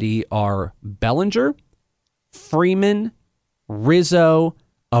 270 are Bellinger, Freeman, Rizzo,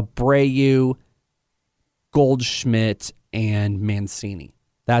 Abreu, Goldschmidt, and Mancini.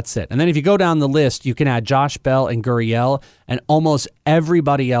 That's it. And then if you go down the list, you can add Josh Bell and Gurriel and almost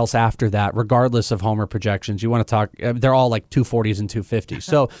everybody else after that, regardless of homer projections. You want to talk, they're all like 240s and 250s.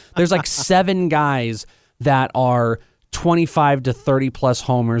 So there's like 7 guys that are 25 to 30 plus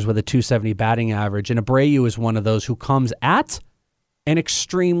homers with a 270 batting average. And Abreu is one of those who comes at an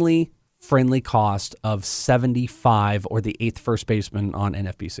extremely friendly cost of 75 or the 8th first baseman on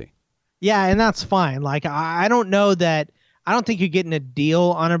NFBC. Yeah, and that's fine. Like, I don't think you're getting a deal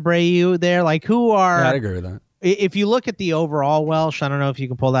on Abreu there. Like, Yeah, I'd agree with that. If you look at the overall, Welsh, I don't know if you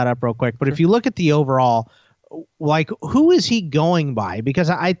can pull that up real quick, but if you look at the overall, like, who is he going by? Because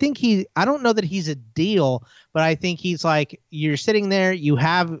I don't know that he's a deal, but I think he's like, you're sitting there, you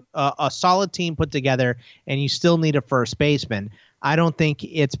have a solid team put together, and you still need a first baseman. I don't think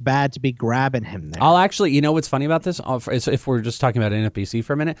it's bad to be grabbing him there. I'll actually, what's funny about this? If we're just talking about NFBC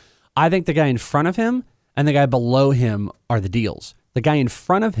for a minute, I think the guy in front of him and the guy below him are the deals. The guy in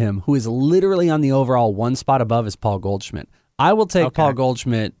front of him, who is literally on the overall 1 spot above, is Paul Goldschmidt. I will take Paul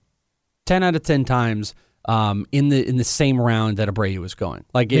Goldschmidt 10 out of 10 times in the same round that Abreu is going.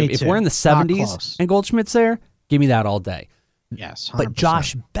 Like, if we're in the 70s and Goldschmidt's there, give me that all day. Yes, 100%. But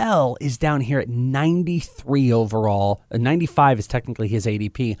Josh Bell is down here at 93 overall. 95 is technically his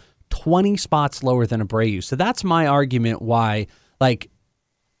ADP. 20 spots lower than Abreu. So that's my argument why, like,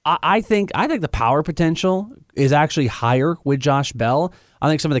 I think the power potential is actually higher with Josh Bell. I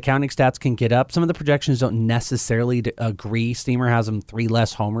think some of the counting stats can get up. Some of the projections don't necessarily agree. Steamer has him 3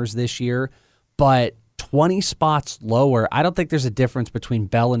 less homers this year, but 20 spots lower. I don't think there's a difference between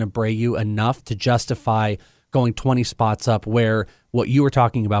Bell and Abreu enough to justify going 20 spots up, where what you were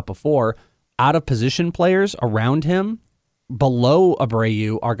talking about before, out of position players around him below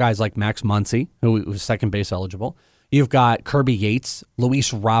Abreu are guys like Max Muncy, who was second base eligible. You've got Kirby Yates.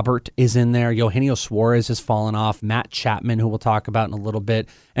 Luis Robert is in there. Eugenio Suarez has fallen off. Matt Chapman, who we'll talk about in a little bit.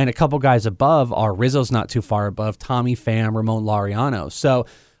 And a couple guys above are Rizzo's not too far above, Tommy Pham, Ramon Laureano. So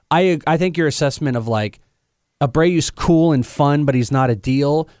I think your assessment of, like, Abreu's cool and fun, but he's not a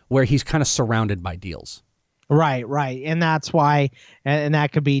deal, where he's kind of surrounded by deals. Right. And that's why, and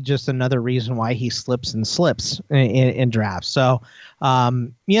that could be just another reason why he slips in drafts. So, I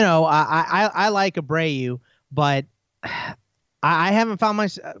like Abreu, but I haven't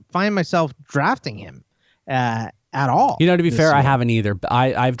find myself drafting him at all. To be fair, I haven't either.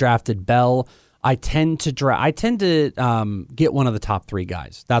 I've drafted Bell. I tend to get one of the top 3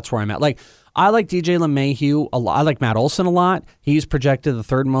 guys. That's where I'm at. Like, I like DJ LeMahieu a lot. I like Matt Olson a lot. He's projected the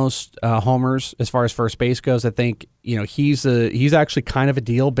 3rd most homers as far as first base goes. I think he's actually kind of a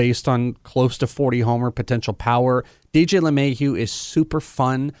deal based on close to 40 homer potential power. DJ LeMahieu is super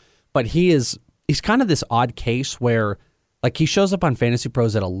fun, but he's kind of this odd case where, like, he shows up on Fantasy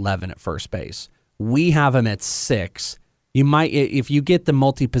Pros at 11 at first base. We have him at 6. You might, if you get the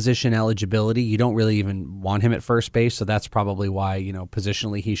multi-position eligibility, you don't really even want him at first base, so that's probably why,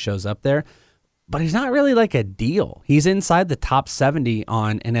 positionally he shows up there. But he's not really like a deal. He's inside the top 70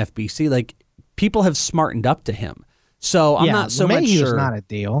 on NFBC. Like, people have smartened up to him. So I'm not so much sure. Not a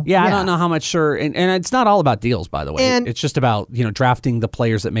deal. Yeah, I don't know how much sure. And it's not all about deals, by the way. It's just about, drafting the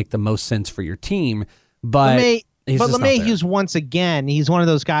players that make the most sense for your team. But LeMahieu's, once again, he's one of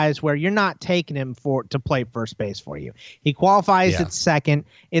those guys where you're not taking him to play first base for you. He qualifies at second.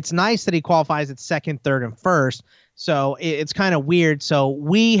 It's nice that he qualifies at second, third, and first. So it's kind of weird. So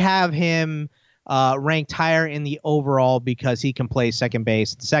we have him ranked higher in the overall because he can play second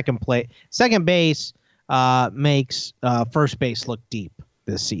base. Second base makes first base look deep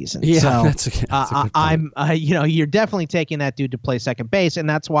this season. Yeah, so that's a good point. I'm you're definitely taking that dude to play second base, and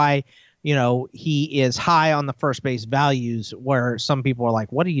that's why he is high on the first base values, where some people are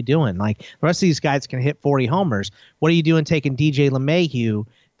like, what are you doing? Like, the rest of these guys can hit 40 homers. What are you doing taking DJ LeMahieu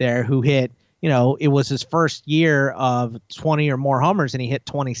there, who hit, it was his first year of 20 or more homers, and he hit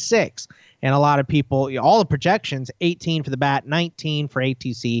 26. And a lot of people, all the projections, 18 for the bat, 19 for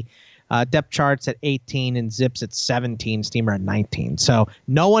ATC, depth charts at 18, and Zips at 17, Steamer at 19. So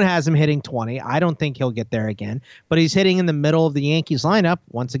no one has him hitting 20. I don't think he'll get there again, but he's hitting in the middle of the Yankees lineup.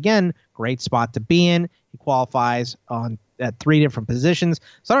 Once again, great spot to be in. He qualifies at 3 different positions.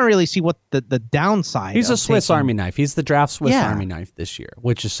 So I don't really see what the downside. He's a Swiss Army knife. He's the draft Swiss Army knife this year,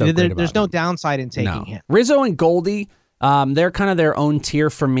 which is so great about There's no him. downside in taking him. Rizzo and Goldie, they're kind of their own tier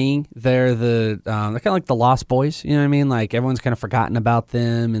for me. They're they're kind of like the Lost Boys. You know what I mean? Like, everyone's kind of forgotten about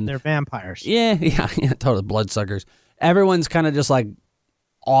them, and they're vampires. Yeah, totally bloodsuckers. Everyone's kind of just like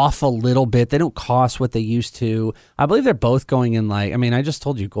off a little bit. They don't cost what they used to. I believe they're both going in I just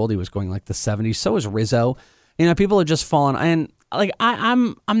told you Goldie was going like the 70s. So is Rizzo. People are just falling. And like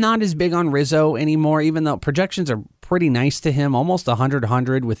I'm not as big on Rizzo anymore, even though projections are pretty nice to him. Almost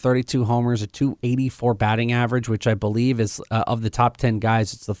 100 with 32 homers, a 284 batting average, which I believe is of the top 10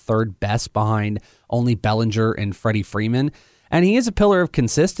 guys, it's the 3rd best behind only Bellinger and Freddie Freeman. And he is a pillar of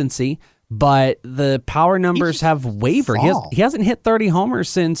consistency, but the power numbers have wavered. He hasn't hit 30 homers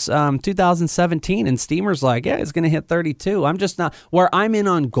since 2017, and Steamer's like, yeah, he's going to hit 32. I'm just not where I'm in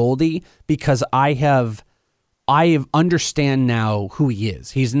on Goldie, because I understand now who he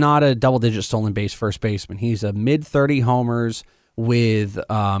is. He's not a double-digit stolen base first baseman. He's a mid-30 homers with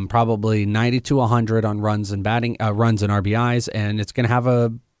probably 90 to 100 on runs and RBIs, and it's going to have a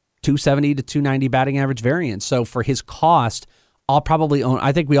 270 to 290 batting average variance. So for his cost, I'll probably own.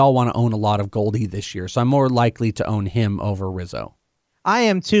 I think we all want to own a lot of Goldie this year, so I'm more likely to own him over Rizzo. I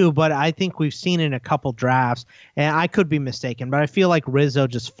am too, but I think we've seen in a couple drafts, and I could be mistaken, but I feel like Rizzo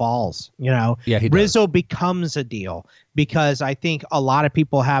just falls, Yeah, he does. Rizzo becomes a deal, because I think a lot of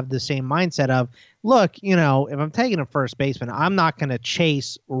people have the same mindset of, look, if I'm taking a first baseman, I'm not going to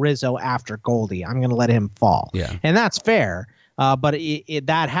chase Rizzo after Goldie. I'm going to let him fall. Yeah. And that's fair. But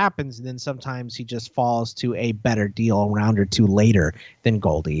that happens, and then sometimes he just falls to a better deal a round or two later than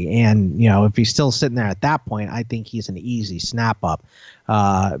Goldie. And, if he's still sitting there at that point, I think he's an easy snap up,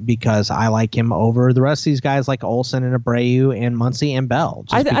 because I like him over the rest of these guys like Olsen and Abreu and Muncy and Bell,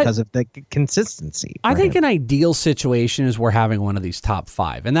 just because of the consistency. I think an ideal situation is we're having one of these top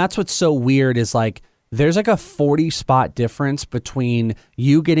 5. And that's what's so weird is like, there's like a 40 spot difference between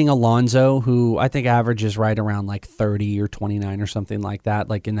you getting Alonso, who I think averages right around like 30 or 29 or something like that,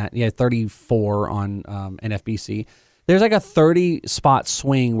 like in that, 34 on NFBC. There's like a 30 spot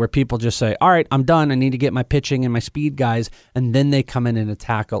swing where people just say, all right, I'm done. I need to get my pitching and my speed guys. And then they come in and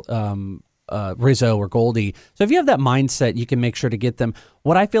attack Rizzo or Goldie. So if you have that mindset, you can make sure to get them.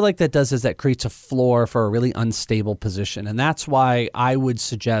 What I feel like that does is that creates a floor for a really unstable position. And that's why I would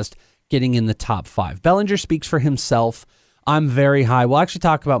suggest getting in the top 5. Bellinger speaks for himself. I'm very high. We'll actually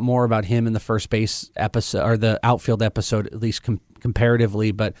talk about more about him in the first base episode, or the outfield episode, at least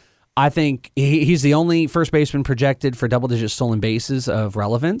comparatively. But I think he's the only first baseman projected for double-digit stolen bases of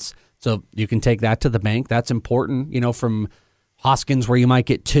relevance. So you can take that to the bank. That's important, from Hoskins, where you might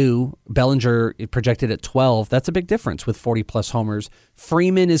get 2. Bellinger projected at 12. That's a big difference with 40-plus homers.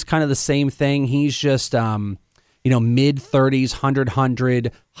 Freeman is kind of the same thing. He's just, mid-30s,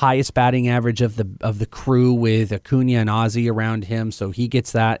 100, highest batting average of the crew with Acuna and Ozzie around him. So he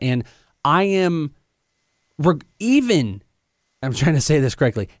gets that. And I am I'm trying to say this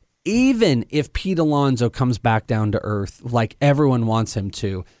correctly, even if Pete Alonso comes back down to earth like everyone wants him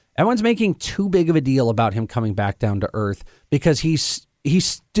to, everyone's making too big of a deal about him coming back down to earth because he's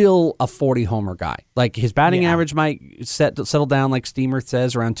still a 40-homer guy. Like his batting average might settle down, like Steamer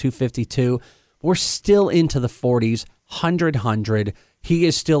says, around 252. We're still into the 40s, 100. He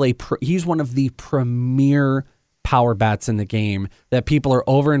is still he's one of the premier power bats in the game that people are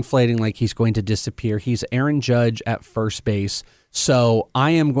overinflating like he's going to disappear. He's Aaron Judge at first base. So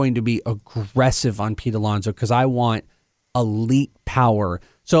I am going to be aggressive on Pete Alonso because I want elite power.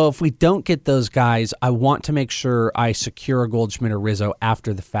 So if we don't get those guys, I want to make sure I secure a Goldschmidt or Rizzo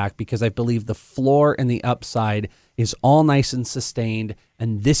after the fact because I believe the floor and the upside is all nice and sustained.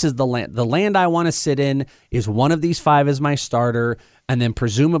 And this is the land. The land I want to sit in is one of these 5 as my starter. And then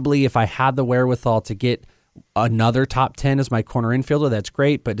presumably if I had the wherewithal to get another top 10 as my corner infielder, that's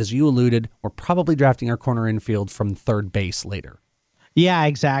great. But as you alluded, we're probably drafting our corner infield from third base later. Yeah,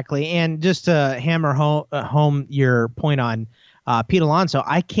 exactly. And just to hammer home your point on Pete Alonso,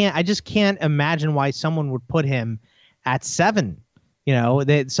 I just can't imagine why someone would put him at 7.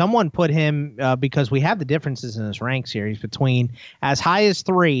 That someone put him because we have the differences in this rank series between as high as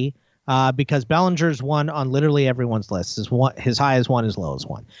 3 because Bellinger's 1 on literally everyone's list. His high is 1, his low is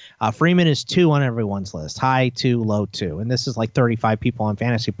 1. Freeman is 2 on everyone's list, high 2, low 2. And this is like 35 people on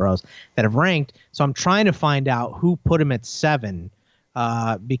Fantasy Pros that have ranked. So I'm trying to find out who put him at 7.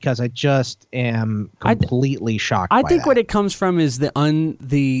 Because I just am completely shocked. I think what it comes from is the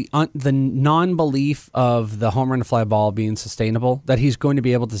non-belief of the home run fly ball being sustainable. That he's going to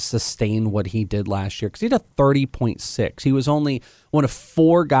be able to sustain what he did last year because he had a 30.6. He was only one of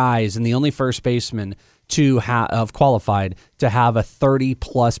 4 guys and the only first baseman to have qualified to have a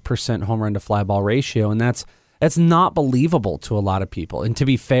 30+% home run to fly ball ratio, and that's not believable to a lot of people. And to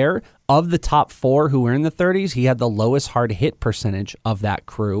be fair, of the top 4 who were in the 30s, he had the lowest hard hit percentage of that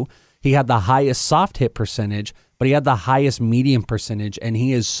crew. He had the highest soft hit percentage, but he had the highest medium percentage, and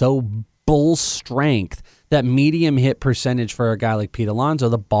he is so bull strength that medium hit percentage for a guy like Pete Alonso,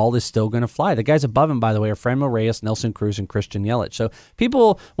 the ball is still going to fly. The guys above him, by the way, are Franmil Reyes, Nelson Cruz, and Christian Yelich. So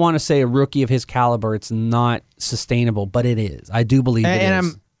people want to say a rookie of his caliber, it's not sustainable, but it is. I do believe it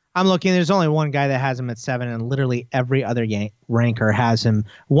is. I'm looking. There's only one guy that has him at 7, and literally every other ranker has him.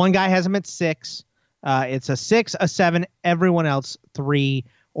 One guy has him at 6. It's a 6, a 7. Everyone else 3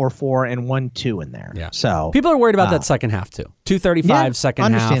 or 4, and 1, 2 in there. Yeah. So people are worried about that second half too. 235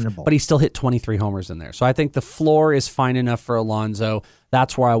 second half, but he still hit 23 homers in there. So I think the floor is fine enough for Alonso.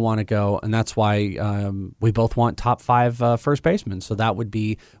 That's where I want to go, and that's why we both want top 5 first basemen. So that would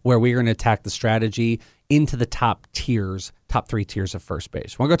be where we're going to attack the strategy into the top 3 tiers of first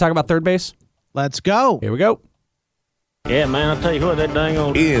base. Want to go talk about third base? Let's go. Here we go. Yeah, man, I'll tell you what, that dang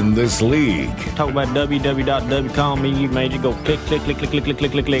old... In this league. Talk about www.wcom, you made you go click.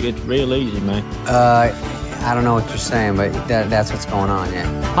 It's real easy, man. I don't know what you're saying, but that's what's going on,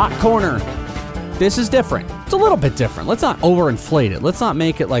 yeah. Hot corner. This is different. It's a little bit different. Let's not overinflate it. Let's not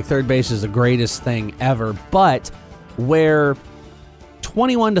make it like third base is the greatest thing ever, but where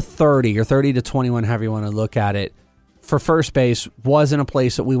 21 to 30 or 30 to 21, however you want to look at it, for first base wasn't a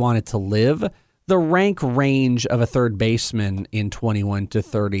place that we wanted to live. The rank range of a third baseman in 21 to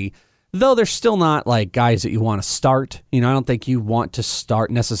 30, though they're still not like guys that you want to start. I don't think you want to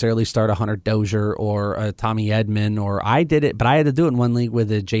necessarily start a Hunter Dozier or a Tommy Edman, or I did it, but I had to do it in one league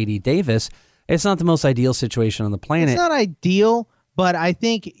with a J.D. Davis. It's not the most ideal situation on the planet. It's not ideal, but I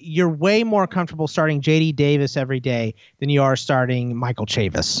think you're way more comfortable starting J.D. Davis every day than you are starting Michael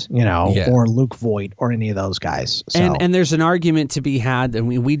Chavis, or Luke Voigt or any of those guys. So. And there's an argument to be had, and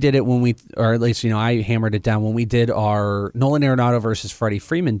we did it when or at least, I hammered it down when we did our Nolan Arenado versus Freddie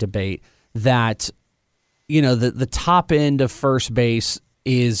Freeman debate, that, the top end of first base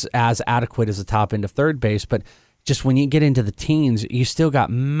is as adequate as the top end of third base, but just when you get into the teens, you still got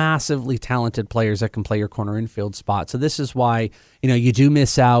massively talented players that can play your corner infield spot. So this is why, you do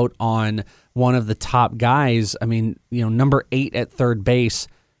miss out on one of the top guys. I mean, number 8 at third base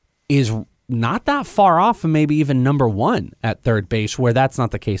is not that far off from maybe even number 1 at third base, where that's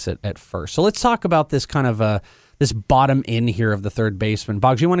not the case at first. So let's talk about this kind of this bottom end here of the third baseman.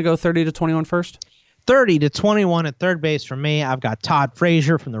 Boggs, you want to go 30 to 21 first? 30 to 21 at third base for me. I've got Todd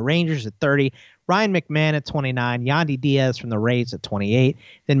Frazier from the Rangers at 30, Ryan McMahon at 29, Yandy Diaz from the Rays at 28,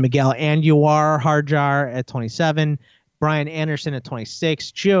 then Miguel Andujar Harjar at 27, Brian Anderson at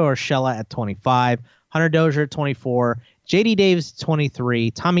 26, Gio Urshela at 25, Hunter Dozier at 24, J.D. Davis at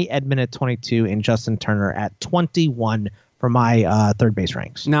 23, Tommy Edman at 22, and Justin Turner at 21 for my third base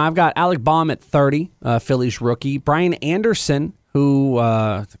ranks. Now I've got Alec Baum at 30, Phillies rookie. Brian Anderson, who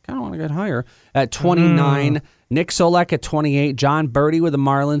I kind of want to get higher, at 29. Nick Solak at 28. John Birdie with the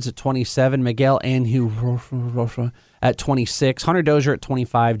Marlins at 27. Miguel Andujar at 26. Hunter Dozier at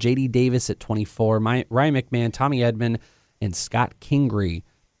 25. J.D. Davis at 24. Ryan McMahon, Tommy Edman, and Scott Kingery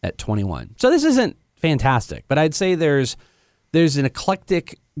at 21. So this isn't fantastic, but I'd say there's an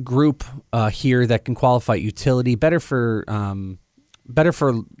eclectic group here that can qualify utility, better for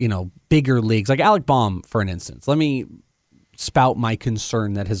bigger leagues, like Alec Baum, for an instance. Let me spout my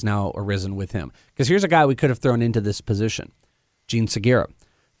concern that has now arisen with him, because here's a guy we could have thrown into this position, Gene Segura.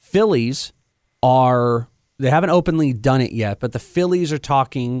 Phillies they haven't openly done it yet, but the Phillies are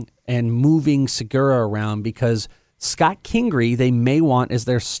talking and moving Segura around because Scott Kingery they may want as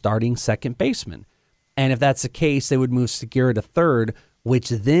their starting second baseman. And if that's the case, they would move Segura to third, which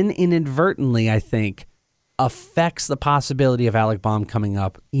then inadvertently, I think, affects the possibility of Alec Baum coming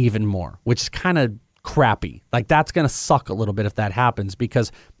up even more, which is kind of crappy. Like, that's going to suck a little bit if that happens,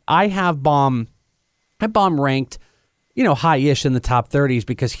 because I have Baum ranked, high-ish in the top 30s,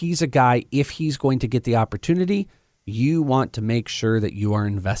 because he's a guy, if he's going to get the opportunity, you want to make sure that you are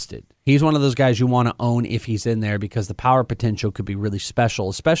invested. He's one of those guys you want to own if he's in there, because the power potential could be really special,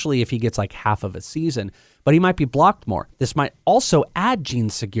 especially if he gets like half of a season. But he might be blocked more. This might also add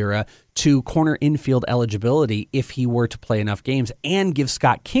Gene Segura to corner infield eligibility if he were to play enough games, and give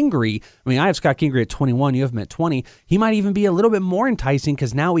Scott Kingery, I have Scott Kingery at 21, you have him at 20. He might even be a little bit more enticing,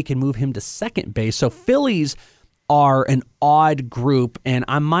 because now we can move him to second base. So Phillies are an odd group, and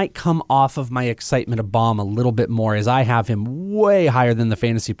I might come off of my excitement of Baum a little bit more, as I have him way higher than the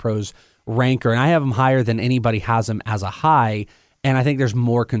Fantasy Pros ranker, and I have him higher than anybody has him as a high, and I think there's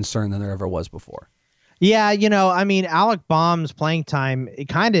more concern than there ever was before. Yeah, Alec Baum's playing time, it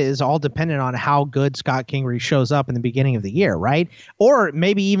kind of is all dependent on how good Scott Kingery shows up in the beginning of the year, right? Or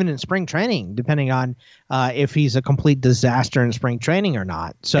maybe even in spring training, depending on if he's a complete disaster in spring training or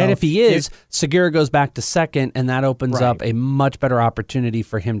not. So, and if he is, Segura goes back to second, and that opens up a much better opportunity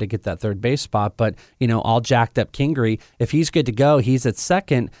for him to get that third base spot. But, all jacked up Kingery, if he's good to go, he's at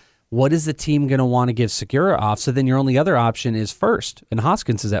second. What is the team going to want to give Segura off? So then your only other option is first, and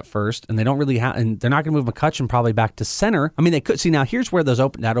Hoskins is at first, and they don't really have, and they're not going to move McCutchen probably back to center. I mean, they could see now. Here's where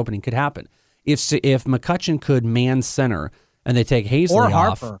that opening could happen. If McCutchen could man center, and they take Hazley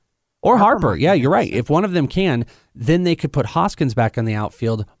off, or Harper, yeah, you're right. If one of them can, then they could put Hoskins back in the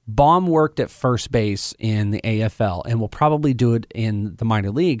outfield. Baum worked at first base in the AFL, and will probably do it in the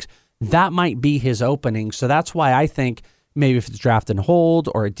minor leagues. That might be his opening. So that's why I think, maybe if it's draft and hold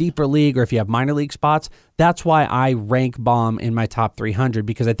or a deeper league, or if you have minor league spots, that's why I rank Baum in my top 300,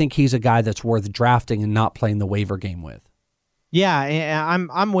 because I think he's a guy that's worth drafting and not playing the waiver game with. Yeah,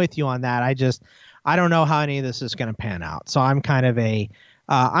 I'm with you on that. I don't know how any of this is going to pan out. So I'm kind of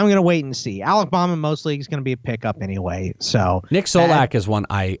I'm going to wait and see. Alec Baum in most leagues is going to be a pickup anyway. So Nick Solak is one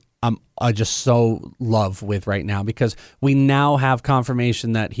I just so love with right now, because we now have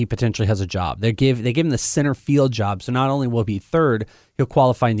confirmation that he potentially has a job. They give him the center field job, so not only will he be third, he'll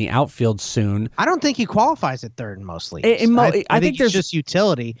qualify in the outfield soon. I don't think he qualifies at third in most leagues. I think there's just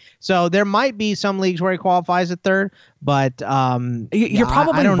utility. So there might be some leagues where he qualifies at third, but you're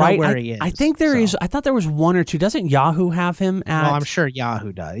probably I don't right. know where he is. I think there is. I thought there was one or two. Doesn't Yahoo have him at? Well, I'm sure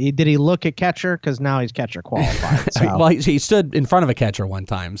Yahoo does. Did he look at catcher? Because now he's catcher qualified. So. Well, he stood in front of a catcher one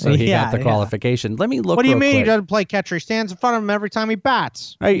time, so he got the qualification. Let me look. What do you real mean quick. he doesn't play catcher? He stands in front of him every time he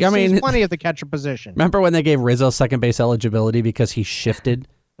bats. He's plenty of the catcher position. Remember when they gave Rizzo second base eligibility because he shifted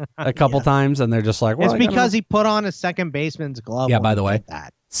a couple times, and they're just like, well, it's because he put on a second baseman's glove. Yeah, by the way,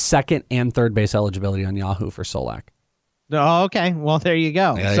 that. second and third base eligibility on Yahoo for Solak. Oh, okay. Well, there you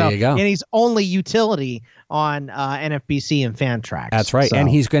go. Yeah, there you go. And he's only utility on NFBC and Fantrax. That's right. So. And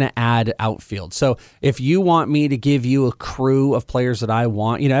he's going to add outfield. So if you want me to give you a crew of players that I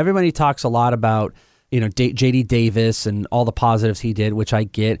want, everybody talks a lot about, J.D. Davis and all the positives he did, which I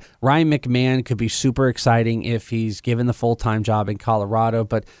get. Ryan McMahon could be super exciting if he's given the full-time job in Colorado.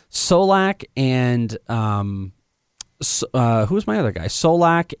 But Solak and who's my other guy?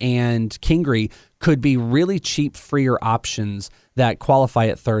 Solak and Kingery could be really cheap, freer options that qualify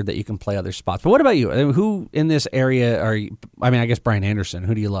at third that you can play other spots. But what about you? Who in this area are you? I guess Brian Anderson.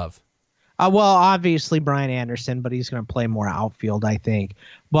 Who do you love? Well, obviously Brian Anderson, but he's going to play more outfield, I think.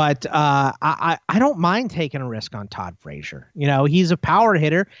 But I don't mind taking a risk on Todd Frazier. You know, he's a power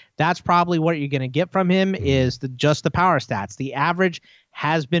hitter. That's probably what you're going to get from him is just the power stats. The average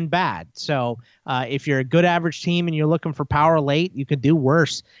has been bad. So if you're a good average team and you're looking for power late, you could do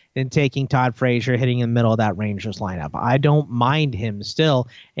worse than taking Todd Frazier hitting in the middle of that Rangers lineup. I don't mind him still,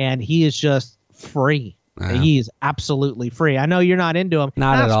 and he is just free. He is absolutely free. I know you're not into him.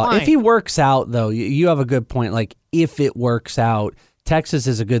 Not That's at all. fine. If he works out, though, you have a good point. Like, if it works out, Texas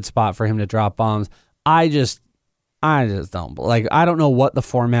is a good spot for him to drop bombs. I just don't. Like, I don't know what the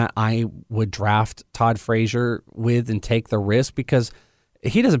format I would draft Todd Frazier with and take the risk, because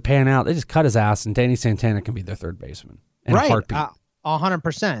if he doesn't pan out, they just cut his ass, and Danny Santana can be their third baseman in a heartbeat.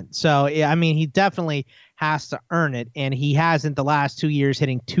 100%. So, yeah, I mean, he definitely has to earn it, and he hasn't the last 2 years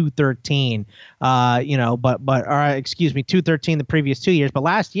hitting 213. 213 the previous 2 years, but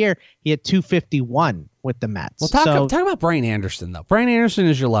last year he had 251 with the Mets. Well, talk about Brian Anderson, though. Brian Anderson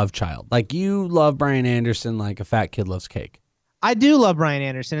is your love child. Like, you love Brian Anderson like a fat kid loves cake. I do love Brian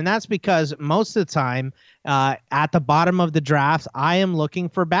Anderson, and that's because most of the time at the bottom of the drafts, I am looking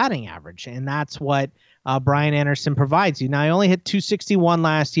for batting average, and that's what Brian Anderson provides you. Now, he only hit 261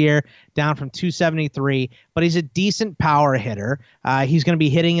 last year, down from 273, but he's a decent power hitter. He's going to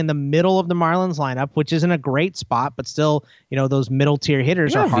be hitting in the middle of the Marlins lineup, which isn't a great spot, but still, those middle tier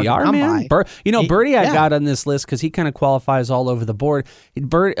hitters are hard to come by. Birdie I got on this list because he kind of qualifies all over the board.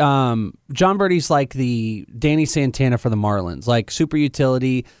 John Birdie's like the Danny Santana for the Marlins, like super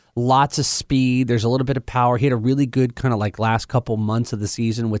utility, lots of speed. There's a little bit of power. He had a really good kind of like last couple months of the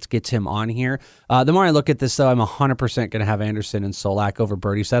season, which gets him on here. The more I look at this, though, I'm 100% going to have Anderson and Solak over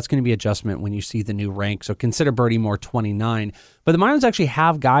Birdie. So that's going to be adjustment when you see the new rank. So consider Birdie more 29. But the Marlins actually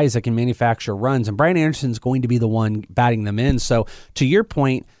have guys that can manufacture runs, and Brian Anderson's going to be the one batting them in. So to your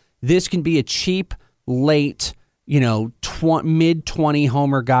point, this can be a cheap, late, mid-20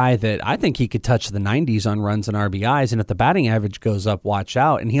 homer guy that I think he could touch the 90s on runs and RBIs, and if the batting average goes up, watch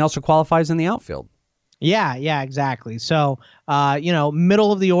out. And he also qualifies in the outfield. Yeah, exactly. So,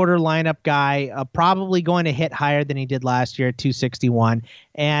 middle of the order lineup guy, probably going to hit higher than he did last year at 261,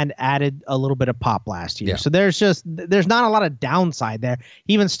 and added a little bit of pop last year. Yeah. So there's not a lot of downside there.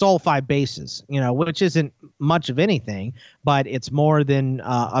 He even stole 5 bases, which isn't much of anything, but it's more than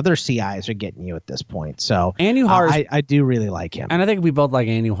other CIs are getting you at this point. So Andujar, I do really like him. And I think we both like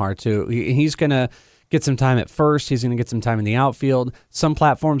Andujar too. He's going to get some time at first. He's going to get some time in the outfield. Some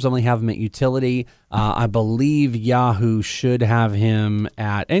platforms only have him at utility. I believe Yahoo should have him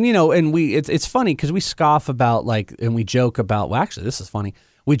at, it's funny because we scoff about and we joke about, well, actually, this is funny.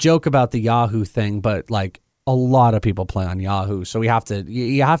 We joke about the Yahoo thing, but a lot of people play on Yahoo. So you have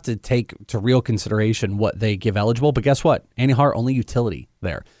to take to real consideration what they give eligible. But guess what? Andujar only utility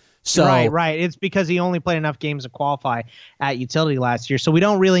there. So Right. It's because he only played enough games to qualify at utility last year. So we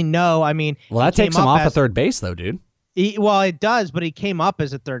don't really know. I mean, that takes him off of third base, though, dude. It does, but he came up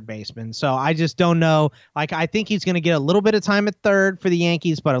as a third baseman. So I just don't know. I think he's going to get a little bit of time at third for the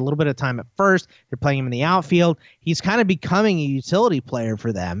Yankees, but a little bit of time at first. They're playing him in the outfield. He's kind of becoming a utility player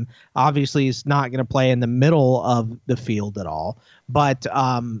for them. Obviously, he's not going to play in the middle of the field at all. But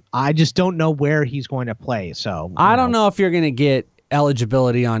I just don't know where he's going to play. So I don't know if you're going to get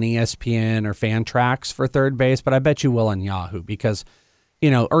eligibility on ESPN or Fantrax for third base, but I bet you will on Yahoo because,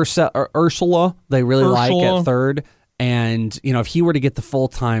 Ursula, they really like at third. And, if he were to get the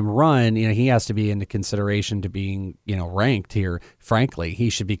full-time run, he has to be into consideration to being, ranked here. Frankly,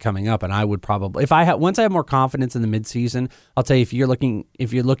 he should be coming up. And I would probably, once I have more confidence in the midseason, I'll tell you, if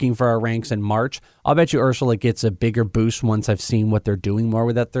you're looking for our ranks in March, I'll bet you Ursula gets a bigger boost once I've seen what they're doing more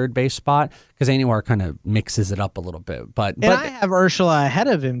with that third base spot, because Andujar kind of mixes it up a little bit. But I have Ursula ahead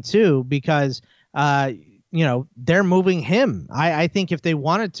of him too, because, they're moving him. I think if they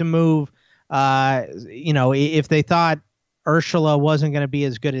wanted to move, if they thought Ursula wasn't going to be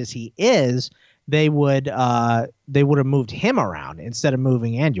as good as he is, they would have moved him around instead of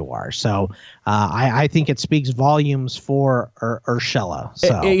moving Andujar. So I think it speaks volumes for Ursula.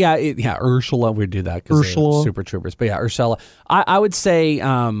 So Ursula would do that because they're super troopers. But yeah, Ursula, I would say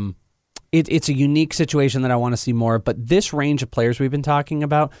it's a unique situation that I want to see more. But this range of players we've been talking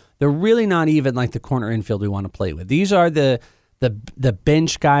about, they're really not even like the corner infield we want to play with. These are the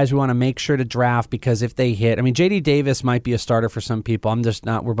bench guys we want to make sure to draft, because if they hit, JD Davis might be a starter for some people.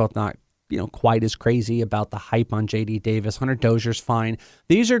 We're both not, quite as crazy about the hype on JD Davis. Hunter Dozier's fine.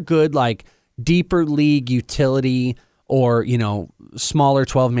 These are good, deeper league utility or, smaller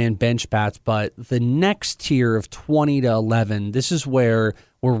 12-man bench bats. But the next tier of 20 to 11, this is where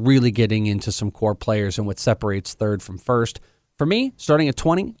we're really getting into some core players and what separates third from first. For me, starting at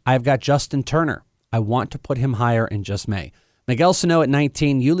 20, I've got Justin Turner. I want to put him higher and just may. Miguel Sano at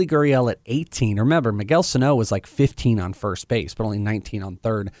 19, Yuli Gurriel at 18. Remember, Miguel Sano was like 15 on first base, but only 19 on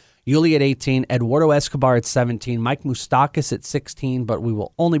third. Yuli at 18, Eduardo Escobar at 17, Mike Moustakas at 16, but we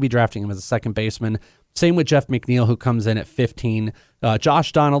will only be drafting him as a second baseman. Same with Jeff McNeil, who comes in at 15.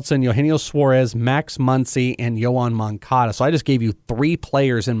 Josh Donaldson, Eugenio Suarez, Max Muncy, and Yoan Moncada. So I just gave you 3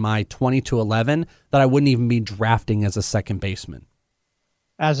 players in my 20 to 11 that I wouldn't even be drafting as a second baseman.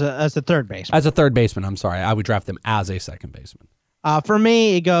 As a third baseman. As a third baseman, I'm sorry. I would draft them as a second baseman. For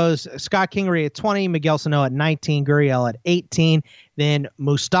me, it goes Scott Kingery at 20, Miguel Sano at 19, Gurriel at 18, then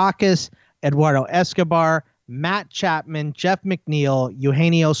Moustakas, Eduardo Escobar, Matt Chapman, Jeff McNeil,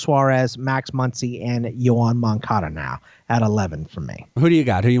 Eugenio Suarez, Max Muncy, and Yoan Moncada now at 11 for me. Who do you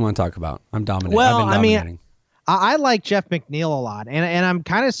got? Who do you want to talk about? I'm dominating. Well, I've been dominating. I mean, I like Jeff McNeil a lot, and I'm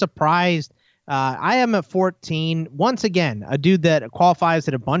kind of surprised. I am at 14. Once again, a dude that qualifies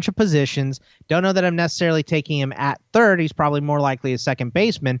at a bunch of positions. Don't know that I'm necessarily taking him at third. He's probably more likely a second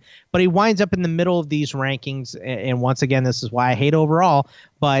baseman, but he winds up in the middle of these rankings. And once again, this is why I hate overall.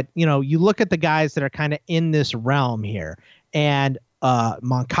 But, you look at the guys that are kind of in this realm here. And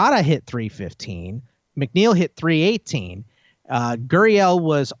Moncada hit 315. McNeil hit 318. Gurriel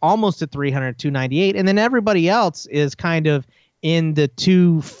was almost at 300, 298. And then everybody else is kind of in the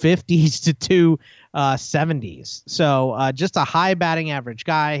 250s to 270s. So just a high batting average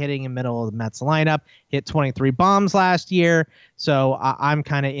guy hitting in the middle of the Mets lineup. Hit 23 bombs last year. So I'm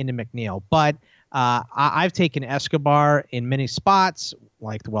kind of into McNeil. But I've taken Escobar in many spots.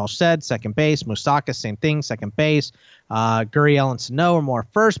 Like the Welsh said, second base. Moustakas, same thing, second base. Gurriel and Sano are more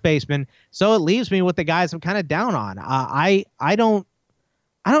first baseman. So it leaves me with the guys I'm kind of down on. I don't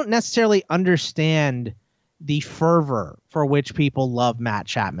necessarily understand the fervor for which people love Matt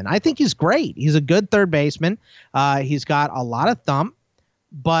Chapman. I think he's great. He's a good third baseman. He's got a lot of thump,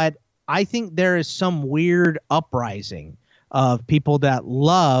 but I think there is some weird uprising of people that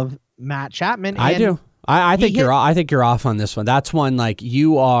love Matt Chapman. I do. I think you're off on this one. That's one like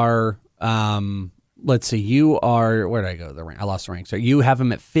you are. Let's see. You are. Where did I go? The rank. I lost the rank. So you have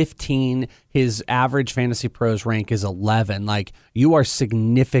him at 15. His average Fantasy Pros rank is 11. Like you are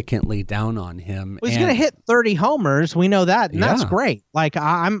significantly down on him. Well, he's going to hit 30 homers. We know that, and that's great. Like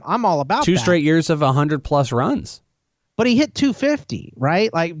I'm all about 2 straight years of 100+ runs. But he hit 250,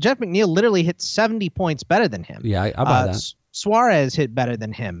 right? Like Jeff McNeil literally hit 70 points better than him. Yeah, I buy that. Suarez hit better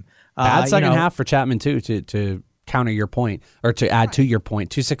than him. Bad second half for Chapman too. To counter your point, or to add to your point,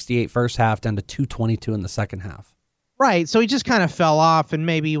 268 first half down to 222 in the second half. Right. So he just kind of fell off, and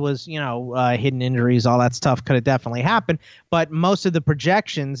maybe was, hidden injuries, all that stuff could have definitely happened. But most of the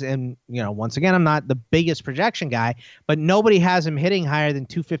projections, and, once again, I'm not the biggest projection guy, but nobody has him hitting higher than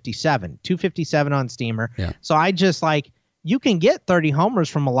 257 on Steamer. Yeah. So I just you can get 30 homers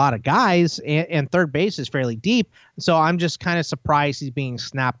from a lot of guys, and third base is fairly deep. So I'm just kind of surprised he's being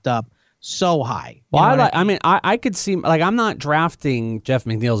snapped up so high. Well, I could see, I'm not drafting Jeff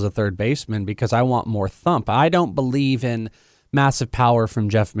McNeil as a third baseman because I want more thump. I don't believe in massive power from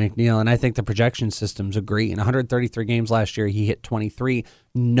Jeff McNeil, and I think the projection systems agree. In 133 games last year, he hit 23.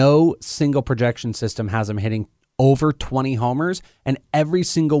 No single projection system has him hitting over 20 homers, and every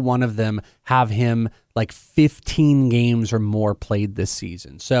single one of them have him 15 games or more played this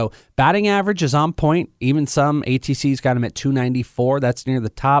season. So batting average is on point. Even some ATC's got him at 294. That's near the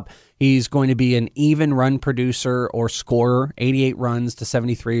top. He's going to be an even run producer or scorer, 88 runs to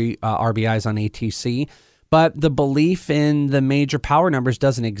 73 RBIs on ATC. But the belief in the major power numbers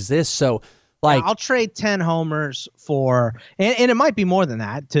doesn't exist. So I'll trade 10 homers for, and it might be more than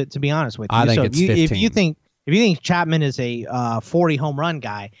that, to be honest with you. I think it's 15. If you think Chapman is a 40 home run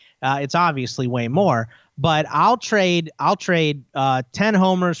guy, it's obviously way more. But I'll trade 10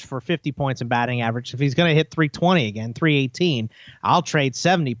 homers for 50 points in batting average. If he's going to hit 320 again, 318, I'll trade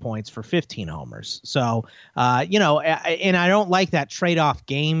 70 points for 15 homers. So, and I don't like that trade-off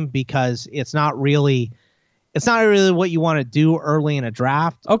game because it's not really what you want to do early in a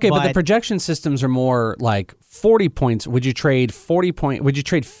draft. Okay, but the projection systems are more like 40 points. Would you trade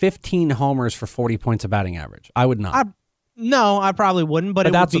 15 homers for 40 points of batting average? I would not. No, I probably wouldn't, but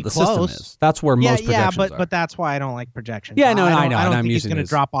it that's would be what the close. System is. That's where most projections are. But that's why I don't like projections. Yeah, no, I know. I don't think he's going to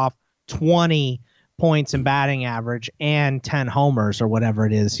drop off 20 points in batting average and 10 homers or whatever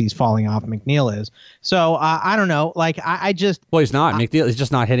it is he's falling off McNeil is. So I don't know. I just... Well, he's not. McNeil is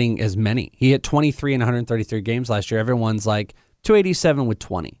just not hitting as many. He hit 23 in 133 games last year. Everyone's 287 with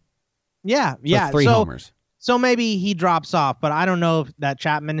 20. Yeah. So 3 homers. So maybe he drops off, but I don't know if that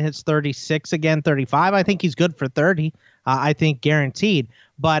Chapman hits 36 again, 35. I think he's good for 30. I think guaranteed.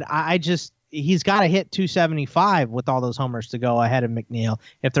 But I just, he's got to hit 275 with all those homers to go ahead of McNeil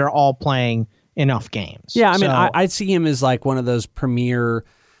if they're all playing enough games. Yeah, I mean, I see him as like one of those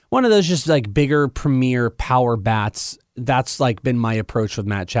just like bigger premier power bats. That's like been my approach with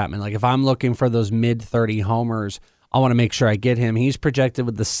Matt Chapman. Like if I'm looking for those mid 30 homers, I want to make sure I get him. He's projected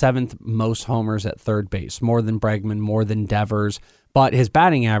with the 7th most homers at third base, more than Bregman, more than Devers, but his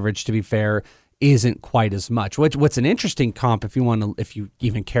batting average, to be fair, isn't quite as much. What's an interesting comp, if you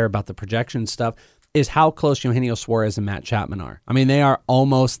even care about the projection stuff, is how close Eugenio Suarez and Matt Chapman are. I mean, they are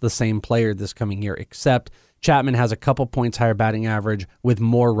almost the same player this coming year, except Chapman has a couple points higher batting average with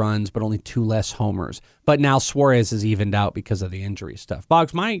more runs, but only 2 less homers. But now Suarez is evened out because of the injury stuff.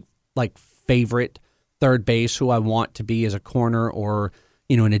 Boggs, my favorite third base, who I want to be as a corner or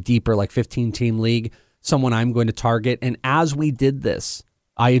in a deeper 15-team league, someone I'm going to target. And as we did this,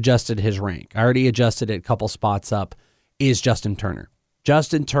 I adjusted his rank. I already adjusted it a couple spots up. Is Justin Turner.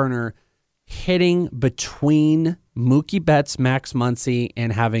 Justin Turner hitting between Mookie Betts, Max Muncy,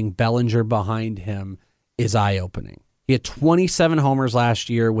 and having Bellinger behind him is eye-opening. He had 27 homers last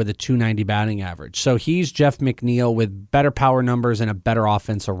year with a 290 batting average. So he's Jeff McNeil with better power numbers and a better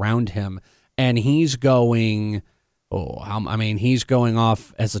offense around him. And he's going, he's going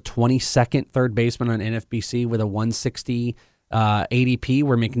off as a 22nd third baseman on NFBC with a 160 ADP,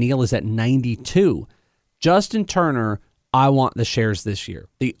 where McNeil is at 92. Justin Turner, I want the shares this year.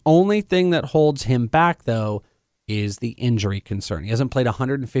 The only thing that holds him back, though, is the injury concern. He hasn't played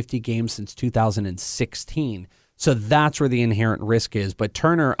 150 games since 2016. So that's where the inherent risk is. But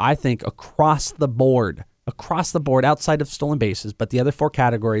Turner, I think, across the board, outside of stolen bases, but the other 4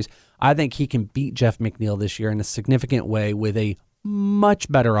 categories, I think he can beat Jeff McNeil this year in a significant way with a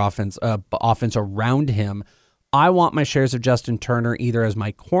much better offense around him. I want my shares of Justin Turner either as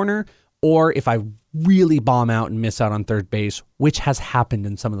my corner or if I really bomb out and miss out on third base, which has happened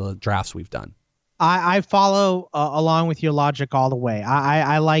in some of the drafts we've done. I follow along with your logic all the way.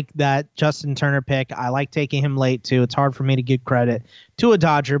 I like that Justin Turner pick. I like taking him late, too. It's hard for me to give credit to a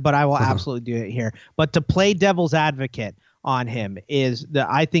Dodger, but I will absolutely do it here. But to play devil's advocate on him is that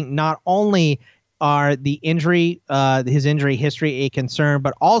I think not only are his injury history a concern,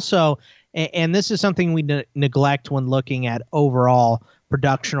 but also, and this is something we neglect when looking at overall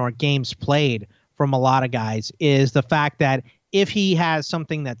production or games played from a lot of guys, is the fact that if he has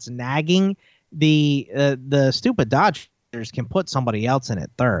something that's nagging, the stupid Dodgers can put somebody else in at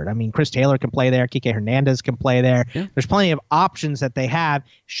third. I mean, Chris Taylor can play there. Kike Hernandez can play there. Yeah. There's plenty of options that they have.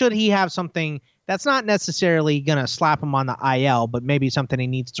 Should he have something that's not necessarily going to slap him on the IL, but maybe something he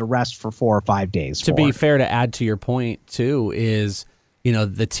needs to rest for 4 or 5 days. To be fair, to add to your point too, is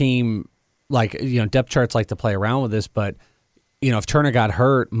the team, depth charts like to play around with this, but if Turner got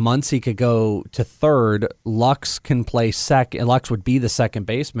hurt, Muncy could go to third. Lux can play second. Lux would be the second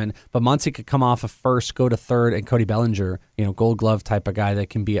baseman, but Muncy could come off of first, go to third, and Cody Bellinger, Gold Glove type of guy that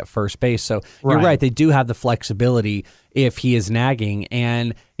can be at first base. So you're right. They do have the flexibility if he is nagging.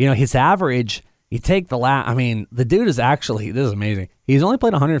 And, his average, you take the dude is actually, this is amazing. He's only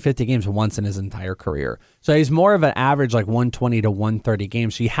played 150 games once in his entire career. So he's more of an average 120 to 130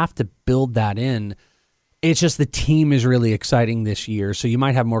 games. So you have to build that in. It's just the team is really exciting this year, so you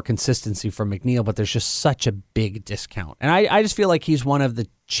might have more consistency from McNeil, but there's just such a big discount. And I just feel like he's one of the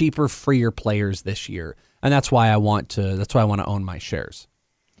cheaper, freer players this year, and that's why I want to own my shares.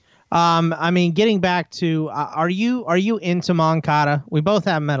 Getting back to, are you into Moncada? We both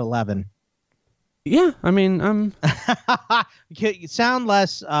have him at 11. Yeah, you sound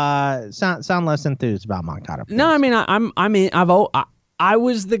less enthused about Moncada. Please. No, I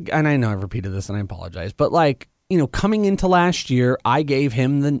was and I know I've repeated this and I apologize, but coming into last year, I gave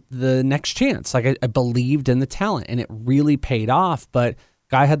him the next chance. I believed in the talent and it really paid off, but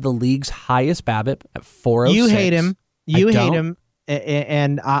guy had the league's highest BABIP at 406. You hate him. Hate him.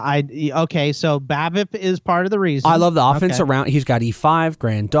 And okay, so BABIP is part of the reason. I love the offense around. He's got E5,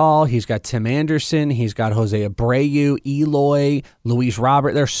 Grandal. He's got Tim Anderson. He's got Jose Abreu, Eloy, Luis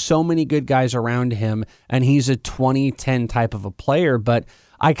Robert. There's so many good guys around him, and he's a 2010 type of a player. But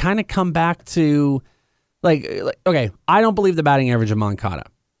I kind of come back to, okay, I don't believe the batting average of Moncada.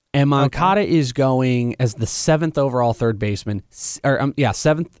 And Moncada is going as the 7th overall third baseman,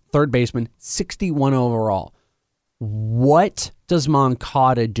 7th third baseman, 61 overall. What does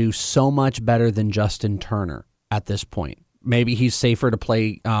Moncada do so much better than Justin Turner at this point? Maybe he's safer to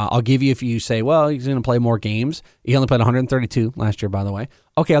play. I'll give you, if you say, well, he's going to play more games. He only played 132 last year, by the way.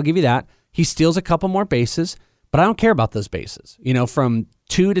 Okay, I'll give you that. He steals a couple more bases, but I don't care about those bases. From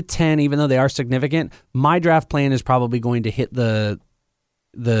 2 to 10, even though they are significant, my draft plan is probably going to hit the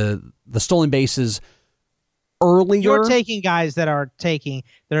stolen bases earlier. You're taking guys that are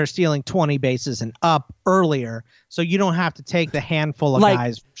stealing 20 bases and up earlier, so you don't have to take the handful of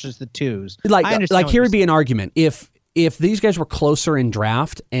guys versus the twos. Like here would be an argument if these guys were closer in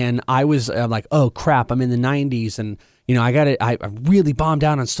draft and I was like, oh crap, I'm in the 90s and I really bombed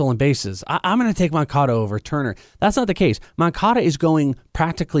down on stolen bases. I'm going to take Moncada over Turner. That's not the case. Moncada is going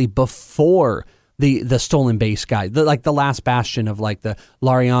practically before the stolen base guy, the last bastion of like the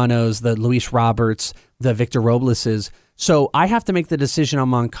Laureanos, the Luis Roberts, the Victor Robleses. So I have to make the decision on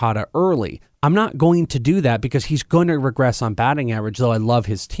Moncada early. I'm not going to do that because he's going to regress on batting average, though I love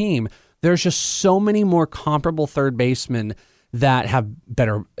his team. There's just so many more comparable third basemen that have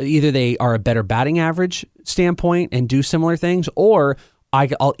better, either they are a better batting average standpoint and do similar things, or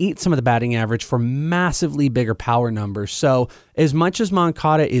I'll eat some of the batting average for massively bigger power numbers. So as much as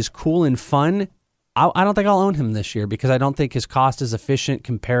Moncada is cool and fun, I don't think I'll own him this year because I don't think his cost is efficient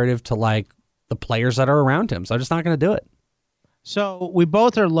comparative to like the players that are around him. So I'm just not going to do it. So we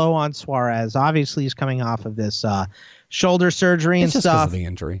both are low on Suarez. Obviously, he's coming off of this shoulder surgery and just stuff. Of the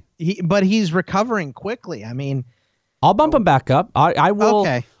injury. But he's recovering quickly. I mean, I'll bump him back up. I will.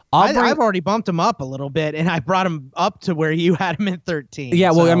 Okay. I've already bumped him up a little bit, and I brought him up to where you had him in 13.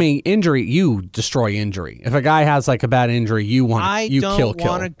 Yeah, well, I mean, injury, you destroy injury. If a guy has like a bad injury, you kill. I don't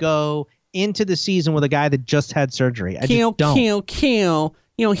want to go into the season with a guy that just had surgery. Kill,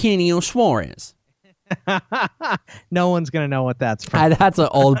 Eugenio Suarez. No one's going to know what that's from. That's an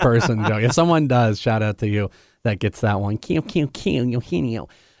old person joke. If someone does, shout out to you that gets that one. Kill, Eugenio.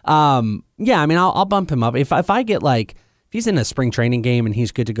 Yeah, I mean, I'll bump him up. If I get like, if he's in a spring training game and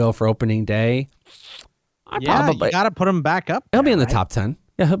he's good to go for opening day, you got to put him back up. He'll be in the top 10.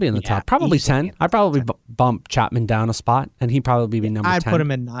 Yeah, he'll be in the top. Probably 10. I'd probably bump Chapman down a spot, and he'd probably be number 10. I'd put him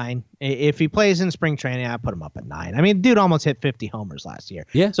in 9. If he plays in spring training, I'd put him up at 9. I mean, dude almost hit 50 homers last year.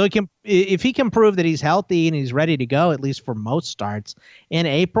 Yeah. So if he can prove that he's healthy and he's ready to go, at least for most starts in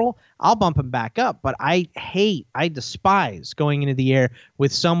April, I'll bump him back up. But I despise going into the year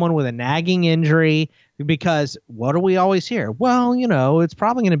with someone with a nagging injury, because what do we always hear? Well, it's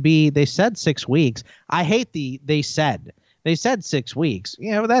probably going to be, they said 6 weeks. I hate they said 6 weeks.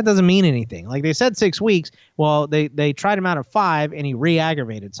 That doesn't mean anything. Like, they said 6 weeks. Well, they tried him out at 5 and he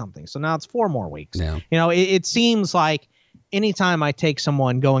re-aggravated something. So now it's 4 more weeks. Yeah. It seems like anytime I take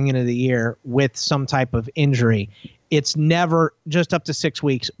someone going into the year with some type of injury, it's never just up to 6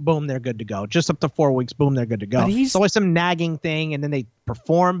 weeks. Boom, they're good to go. Just up to 4 weeks. Boom, they're good to go. It's always some nagging thing. And then they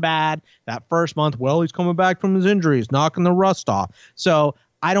perform bad that first month. Well, he's coming back from his injuries, knocking the rust off. So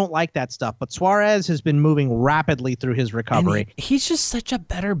I don't like that stuff, but Suarez has been moving rapidly through his recovery. And he's just such a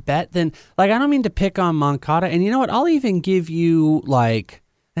better bet than, like, I don't mean to pick on Moncada. And you know what? I'll even give you, like,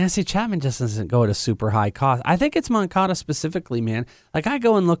 and I say Chapman just doesn't go at a super high cost. I think it's Moncada specifically, man. Like, I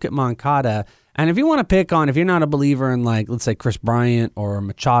go and look at Moncada, and if you want to pick on, if you're not a believer in, like, let's say Chris Bryant or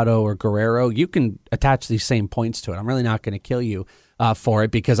Machado or Guerrero, you can attach these same points to it. I'm really not going to kill you for it,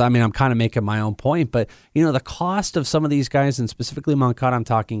 because, I mean, I'm kind of making my own point. But, the cost of some of these guys, and specifically Moncada, I'm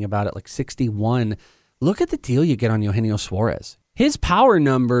talking about at like 61. Look at the deal you get on Eugenio Suarez. His power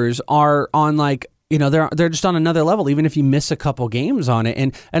numbers are on, like, they're just on another level, even if you miss a couple games on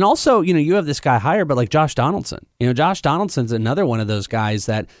it. And also, you have this guy higher, but like Josh Donaldson. Josh Donaldson's another one of those guys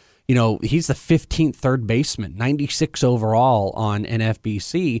that, he's the 15th third baseman, 96 overall on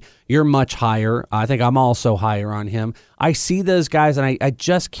NFBC. You're much higher. I think I'm also higher on him. I see those guys, and I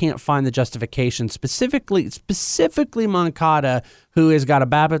just can't find the justification, specifically Moncada, who has got a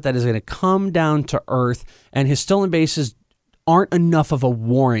BABIP that is going to come down to earth, and his stolen bases aren't enough of a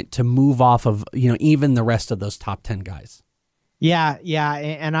warrant to move off of, even the rest of those top 10 guys. Yeah,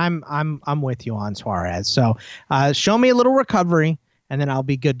 and I'm with you on Suarez. So show me a little recovery, and then I'll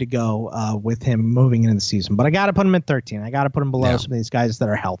be good to go with him moving into the season. But I got to put him at 13. I got to put him below some of these guys that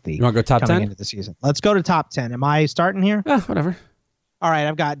are healthy. You want to go top 10 into the season? Let's go to top 10. Am I starting here? Whatever. All right,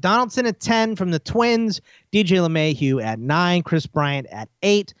 I've got Donaldson at 10 from the Twins, DJ LeMahieu at 9, Chris Bryant at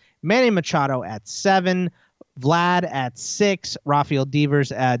 8, Manny Machado at 7, Vlad at 6, Rafael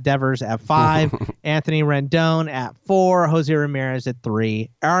Devers at 5, Anthony Rendon at 4, Jose Ramirez at 3,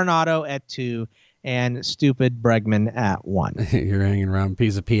 Arenado at 2, and stupid Bregman at 1. You're hanging around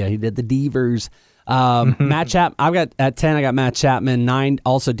piece of Pia. He did the Devers. Matt Chapman. I've got at 10. I got Matt Chapman. 9.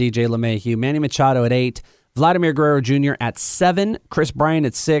 Also DJ LeMahieu. Manny Machado at 8. Vladimir Guerrero Jr. at 7. Chris Bryant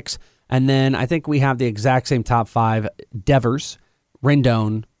at 6. And then I think we have the exact same top 5: Devers,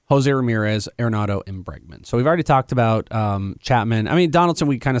 Rendon, Jose Ramirez, Arenado, and Bregman. So we've already talked about Chapman. I mean, Donaldson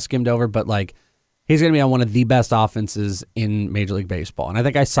we kind of skimmed over, but like, he's going to be on one of the best offenses in Major League Baseball. And I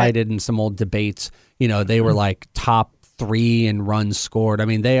think I cited in some old debates, they were like top 3 in runs scored. I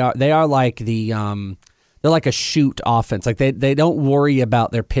mean, they are like the like a shoot offense. Like they don't worry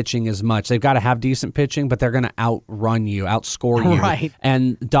about their pitching as much. They've got to have decent pitching, but they're going to outrun you, outscore you. Right.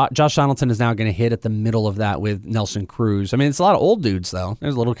 And Josh Donaldson is now going to hit at the middle of that with Nelson Cruz. I mean, it's a lot of old dudes, though.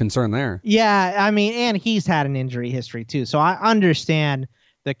 There's a little concern there. Yeah, I mean, and he's had an injury history too. So I understand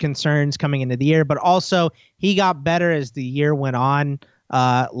the concerns coming into the year, but also he got better as the year went on.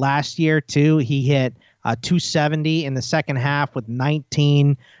 Last year too, he hit 270 in the second half with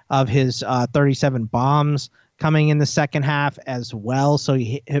 19 of his 37 bombs coming in the second half as well. So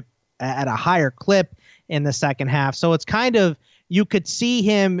he hit at a higher clip in the second half. So it's kind of, you could see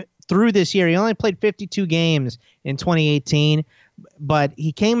him through this year. He only played 52 games in 2018, but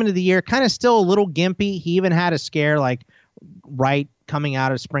he came into the year kind of still a little gimpy. He even had a scare like right coming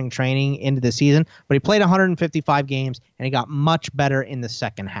out of spring training into the season, but he played 155 games and he got much better in the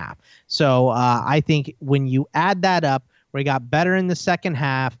second half. So I think when you add that up, where he got better in the second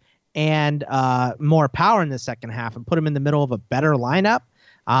half and more power in the second half and put him in the middle of a better lineup,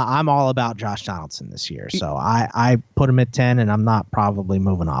 I'm all about Josh Donaldson this year. So I put him at 10 and I'm not probably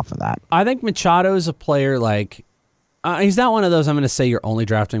moving off of that. I think Machado is a player like, he's not one of those I'm going to say you're only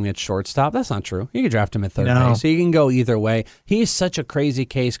drafting him at shortstop. That's not true. You can draft him at third base. So you can go either way. He's such a crazy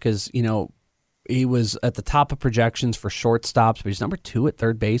case because, he was at the top of projections for shortstops, but he's number 2 at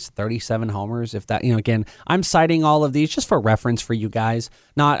third base, 37 homers. If that, again, I'm citing all of these just for reference for you guys.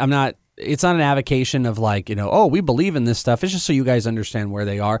 It's not an avocation of like, oh, we believe in this stuff. It's just so you guys understand where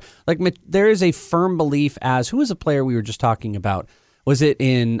they are. Like there is a firm belief as who is a player we were just talking about. Was it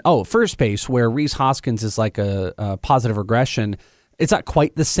in, first base, where Rhys Hoskins is like a positive regression? It's not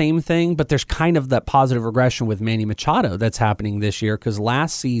quite the same thing, but there's kind of that positive regression with Manny Machado that's happening this year because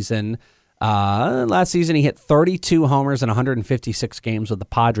last season he hit 32 homers in 156 games with the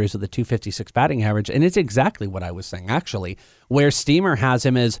Padres with a 256 batting average, and it's exactly what I was saying, actually, where Steamer has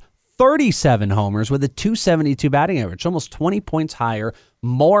him as 37 homers with a 272 batting average, almost 20 points higher,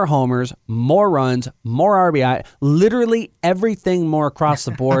 more homers, more runs, more RBI, literally everything more across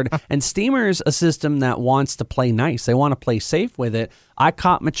the board. And Steamer's a system that wants to play nice. They want to play safe with it. I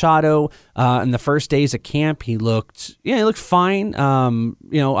caught Machado in the first days of camp. He looked fine.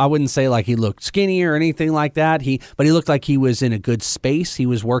 I wouldn't say like he looked skinny or anything like that. But he looked like he was in a good space. He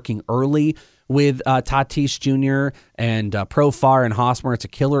was working early with Tatis Jr. and Profar and Hosmer. It's a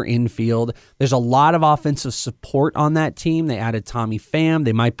killer infield. There's a lot of offensive support on that team. They added Tommy Pham.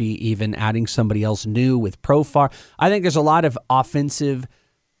 They might be even adding somebody else new with Profar. I think there's a lot of offensive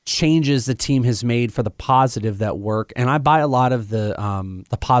changes the team has made for the positive that work, and I buy a lot of the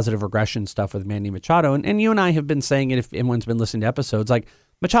positive regression stuff with Manny Machado. And you and I have been saying it, if anyone's been listening to episodes, like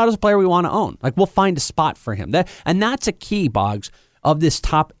Machado's a player we want to own. Like we'll find a spot for him. That's a key, Boggs, of this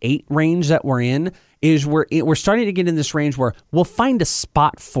top 8 range that we're in, is we're starting to get in this range where we'll find a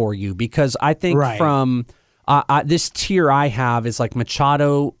spot for you, because I think from this tier I have is like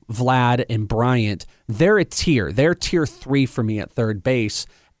Machado, Vlad, and Bryant. They're a tier. They're tier 3 for me at third base,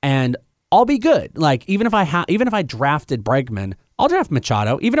 and I'll be good. Like even if I drafted Bregman, I'll draft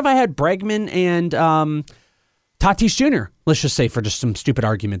Machado. Even if I had Bregman and Tatis Jr., let's just say for just some stupid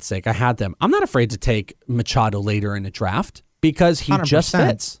argument's sake, I had them. I'm not afraid to take Machado later in a draft, because he 100%. Just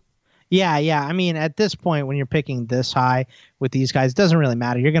fits. Yeah. I mean, at this point, when you're picking this high with these guys, it doesn't really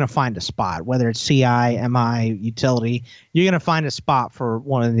matter. You're going to find a spot, whether it's CI, MI, utility. You're going to find a spot for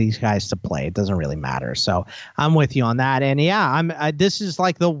one of these guys to play. It doesn't really matter. So I'm with you on that. And yeah, this is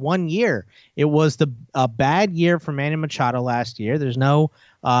like the 1 year. It was a bad year for Manny Machado last year. There's no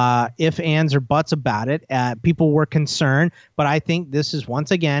ifs, ands, or buts about it. People were concerned, but I think this is, once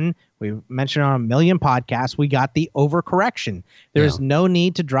again, we mentioned on a million podcasts, we got the overcorrection. There's no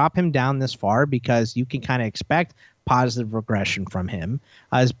need to drop him down this far, because you can kind of expect positive regression from him.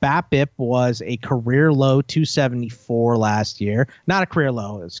 His BABIP was a career low 274 last year. Not a career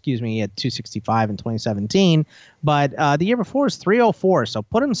low, excuse me, at 265 in 2017. But the year before was 304. So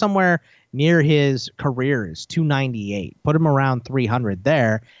put him somewhere near his career is 298. Put him around 300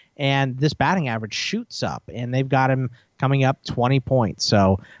 there. And this batting average shoots up, and they've got him coming up 20 points.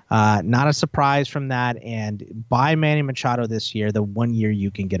 So not a surprise from that. And buy Manny Machado this year, the 1 year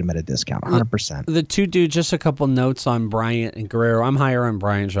you can get him at a discount, 100%. The two dudes, just a couple notes on Bryant and Guerrero. I'm higher on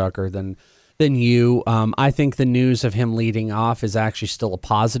Bryant, Shocker, than you. I think the news of him leading off is actually still a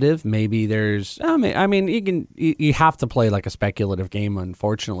positive. Maybe there's, you have to play like a speculative game,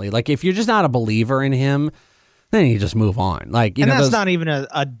 unfortunately. Like if you're just not a believer in him, then you just move on. Like, that's not even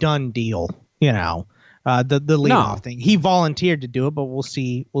a done deal, the leadoff thing. He volunteered to do it, but we'll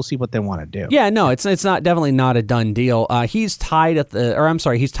see what they want to do. Yeah, no, it's not definitely not a done deal. He's tied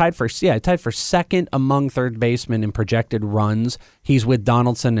for second among third basemen in projected runs. He's with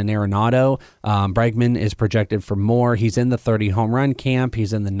Donaldson and Arenado. Bregman is projected for more. He's in the 30 home run camp.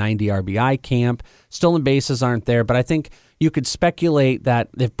 He's in the 90 RBI camp. Stolen bases aren't there, but I think you could speculate that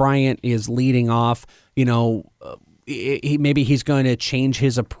if Bryant is leading off, maybe he's going to change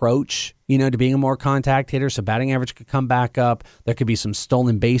his approach, to being a more contact hitter. So batting average could come back up. There could be some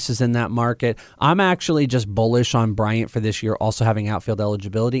stolen bases in that market. I'm actually just bullish on Bryant for this year, also having outfield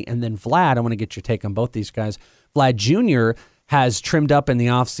eligibility. And then Vlad, I want to get your take on both these guys. Vlad Jr. has trimmed up in the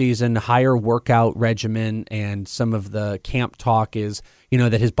offseason, higher workout regimen, and some of the camp talk is,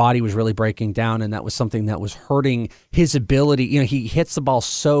 that his body was really breaking down, and that was something that was hurting his ability. He hits the ball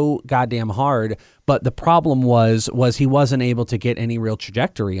so goddamn hard, but the problem was he wasn't able to get any real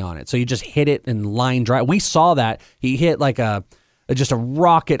trajectory on it. So you just hit it in line drive. We saw that. He hit like just a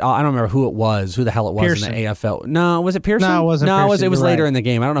rocket. I don't remember who the hell it was Pearson. in the AFL. No, was it Pearson? No, it wasn't No, Pearson. it was You're later right. in the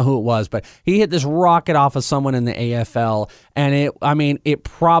game. I don't know who it was, but he hit this rocket off of someone in the AFL, and it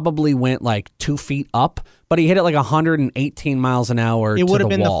probably went like 2 feet up, but he hit it like 118 miles an hour. It would have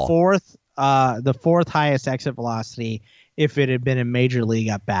been wall. the fourth highest exit velocity if it had been a major league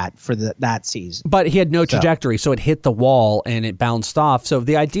at bat for that season. But he had no trajectory, so it hit the wall and it bounced off. So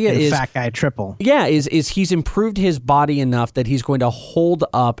the idea is fat guy triple. Yeah, is he's improved his body enough that he's going to hold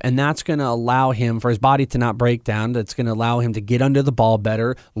up, and that's going to allow him for his body to not break down. That's going to allow him to get under the ball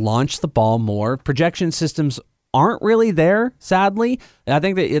better, launch the ball more. Projection systems aren't really there, sadly. I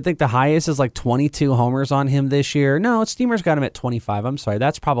think the highest is like 22 homers on him this year. No, Steamer's got him at 25. I'm sorry,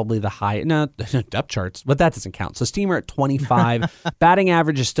 that's probably the high. No, depth charts, but that doesn't count. So Steamer at 25. Batting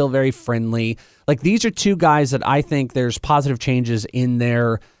average is still very friendly. Like, these are two guys that I think there's positive changes in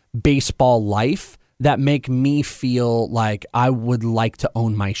their baseball life that make me feel like I would like to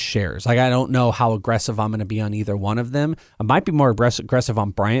own my shares. Like, I don't know how aggressive I'm going to be on either one of them. I might be more aggressive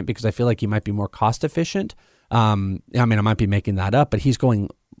on Bryant because I feel like he might be more cost efficient. I might be making that up, but he's going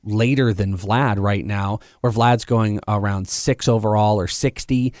later than Vlad right now, where Vlad's going around 6 overall or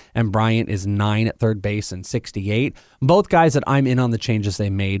 60, and Bryant is 9 at third base and 68. Both guys that I'm in on the changes they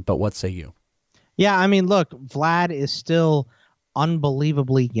made, but what say you? Yeah, look, Vlad is still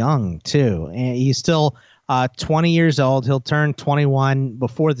unbelievably young, too. And he's still 20 years old. He'll turn 21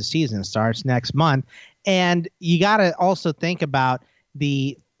 before the season starts next month. And you got to also think about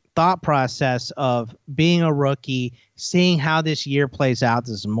the thought process of being a rookie, seeing how this year plays out.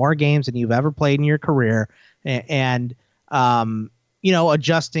 This is more games than you've ever played in your career, and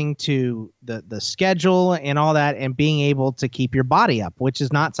adjusting to the schedule and all that, and being able to keep your body up, which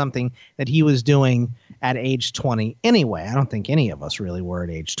is not something that he was doing at age 20 anyway. I don't think any of us really were at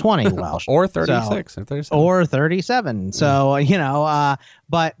age 20, Welsh. Or 36 or 37. Or 37. So,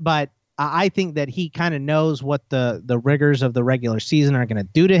 but I think that he kind of knows what the rigors of the regular season are going to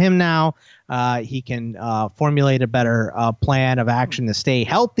do to him now. He can formulate a better plan of action to stay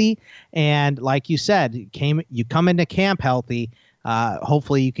healthy. And like you said, you come into camp healthy.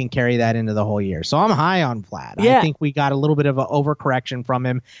 Hopefully you can carry that into the whole year. So I'm high on Vlad. Yeah. I think we got a little bit of an overcorrection from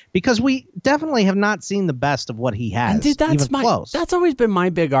him because we definitely have not seen the best of what he has. And dude, close. That's always been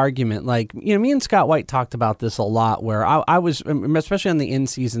my big argument. Like, me and Scott White talked about this a lot, where I was, especially on the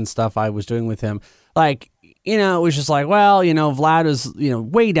in-season stuff I was doing with him, like, it was just like, well, Vlad is,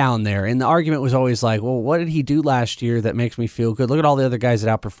 way down there. And the argument was always like, well, what did he do last year that makes me feel good? Look at all the other guys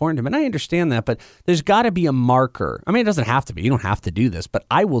that outperformed him. And I understand that, but there's got to be a marker. I mean, it doesn't have to be. You don't have to do this, but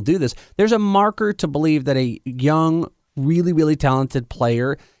I will do this. There's a marker to believe that a young, really, really talented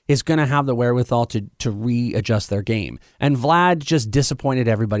player is going to have the wherewithal to readjust their game. And Vlad just disappointed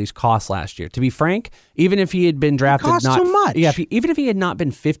everybody's cost last year. To be frank, even if he had been drafted too much. Yeah, even if he had not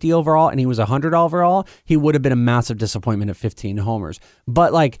been 50 overall and he was 100 overall, he would have been a massive disappointment at 15 homers.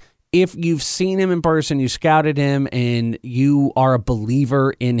 But like, if you've seen him in person, you scouted him, and you are a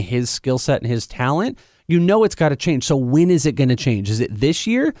believer in his skill set and his talent, it's got to change. So when is it going to change? Is it this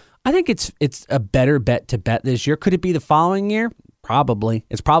year? I think it's a better bet to bet this year. Could it be the following year? Probably.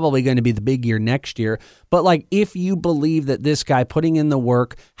 It's probably going to be the big year next year. But like, if you believe that this guy putting in the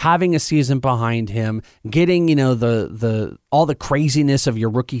work, having a season behind him, getting, the all the craziness of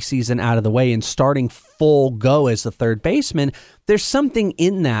your rookie season out of the way and starting full go as the third baseman, there's something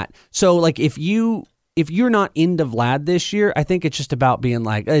in that. So like, if you're not into Vlad this year, I think it's just about being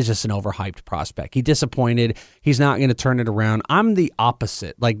like, it's just an overhyped prospect. He disappointed. He's not going to turn it around. I'm the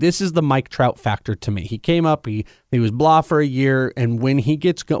opposite. Like, this is the Mike Trout factor to me. He came up, he was blah for a year, and when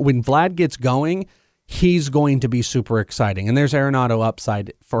Vlad gets going, he's going to be super exciting. And there's Arenado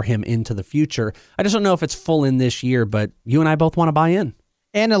upside for him into the future. I just don't know if it's full in this year, but you and I both want to buy in.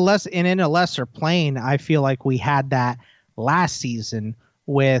 And in a lesser plane, I feel like we had that last season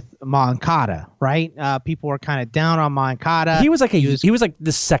with Moncada, right? People were kind of down on Moncada. He was like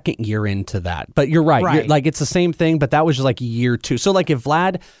the second year into that. But you're right. Right. Like it's the same thing, but that was just like year 2. So like if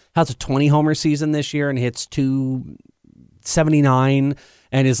Vlad has a 20 homer season this year and hits 279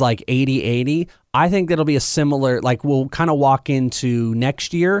 and is like 80-80, I think that'll be a similar, like we'll kind of walk into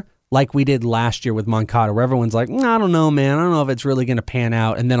next year like we did last year with Moncada, where everyone's like, I don't know, man. I don't know if it's really going to pan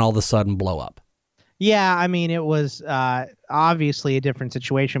out, and then all of a sudden blow up. Yeah, I mean, it was obviously a different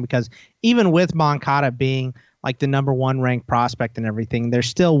situation because even with Moncada being like the number 1 ranked prospect and everything, there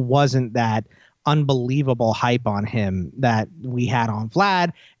still wasn't that unbelievable hype on him that we had on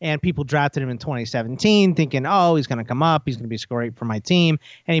Vlad. And people drafted him in 2017 thinking, oh, he's going to come up. He's going to be great for my team.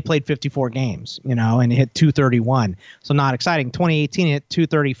 And he played 54 games, and hit 231. So not exciting. 2018 hit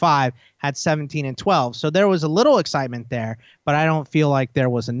 235, had 17 and 12. So there was a little excitement there, but I don't feel like there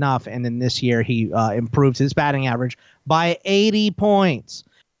was enough. And then this year he improved his batting average by 80 points.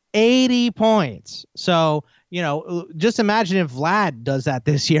 80 points. So, just imagine if Vlad does that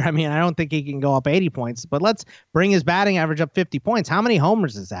this year. I mean, I don't think he can go up 80 points, but let's bring his batting average up 50 points. How many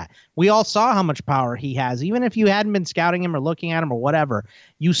homers is that? We all saw how much power he has. Even if you hadn't been scouting him or looking at him or whatever,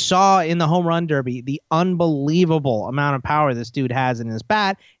 you saw in the home run derby the unbelievable amount of power this dude has in his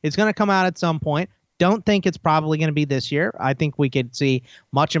bat. It's going to come out at some point. Don't think it's probably going to be this year. I think we could see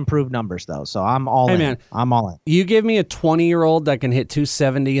much improved numbers, though. So I'm all in. Man, I'm all in. You give me a 20-year-old that can hit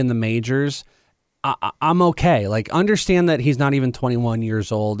 270 in the majors, I'm okay. Like, understand that he's not even 21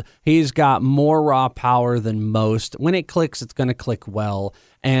 years old. He's got more raw power than most. When it clicks, it's going to click well,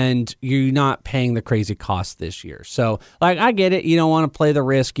 and you're not paying the crazy cost this year. So, like, I get it. You don't want to play the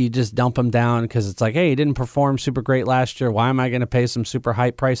risk. You just dump him down because it's like, hey, he didn't perform super great last year. Why am I going to pay some super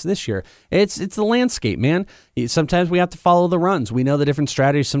high price this year? It's the landscape, man. Sometimes we have to follow the runs. We know the different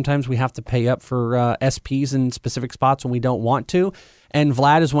strategies. Sometimes we have to pay up for SPs in specific spots when we don't want to. And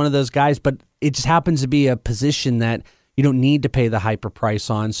Vlad is one of those guys, but it just happens to be a position that you don't need to pay the hyper price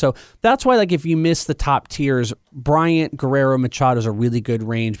on. So that's why, like, if you miss the top tiers, Bryant, Guerrero, Machado is a really good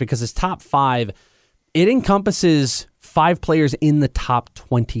range because his top 5, it encompasses 5 players in the top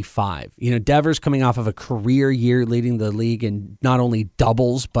 25. Devers coming off of a career year leading the league in not only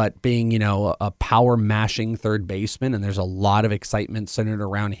doubles, but being, a power mashing third baseman. And there's a lot of excitement centered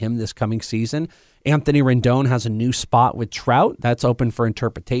around him this coming season. Anthony Rendon has a new spot with Trout. That's open for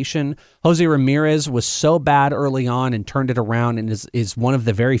interpretation. Jose Ramirez was so bad early on and turned it around and is one of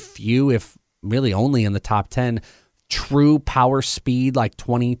the very few, if really only in the top 10, true power speed, like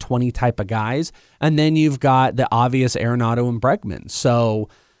 20-20 type of guys. And then you've got the obvious Arenado and Bregman. So,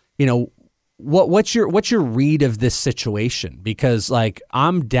 what's your read of this situation? Because, like,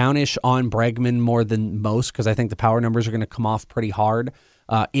 I'm downish on Bregman more than most because I think the power numbers are going to come off pretty hard.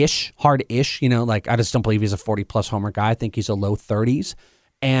 Hard-ish, like I just don't believe he's a 40-plus homer guy. I think he's a low 30s.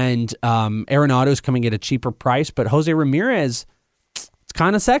 And Arenado's coming at a cheaper price, but Jose Ramirez, it's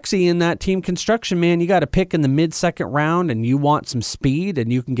kind of sexy in that team construction, man. You got to pick in the mid-second round, and you want some speed,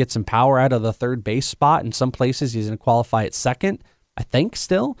 and you can get some power out of the third base spot. In some places, he's going to qualify at second, I think,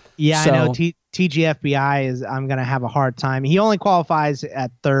 still. Yeah, so, I know TGFBI I'm going to have a hard time. He only qualifies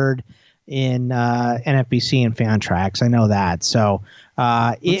at third in NFBC and Fantrax. I know that. So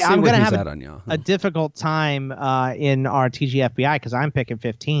I'm going to have a difficult time in our TGFBI because I'm picking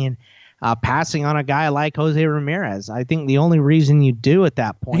 15, passing on a guy like Jose Ramirez. I think the only reason you do at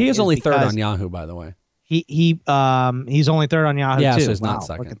that point, he is only third on Yahoo, by the way. He's only third on Yahoo too. So it's not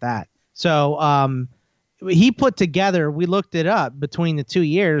second. Look at that. So he put together, we looked it up, between the 2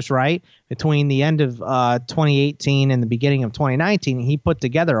 years, right? Between the end of 2018 and the beginning of 2019, he put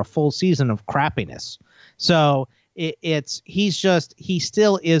together a full season of crappiness. So he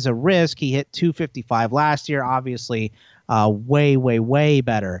still is a risk. He hit 255 last year, obviously way, way, way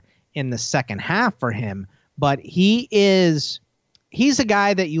better in the second half for him. But he's a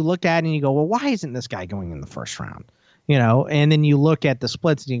guy that you look at and you go, well, why isn't this guy going in the first round? And then you look at the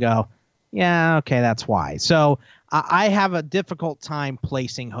splits and you go, yeah, okay, that's why. So I have a difficult time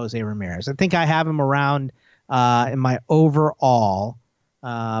placing Jose Ramirez. I think I have him around in my overall.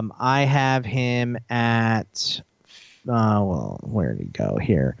 I have him at, where did he go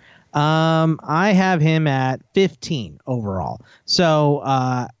here? I have him at 15 overall. So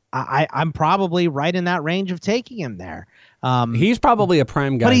I'm probably right in that range of taking him there. He's probably a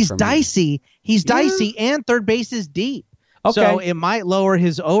prime guy. But he's dicey. He's dicey, and third base is deep. Okay. So it might lower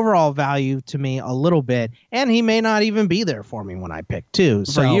his overall value to me a little bit, and he may not even be there for me when I pick too.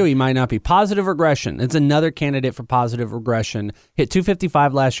 For you, he might not be. Positive regression. It's another candidate for positive regression. Hit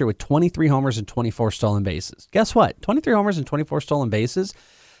 255 last year with 23 homers and 24 stolen bases. Guess what? 23 homers and 24 stolen bases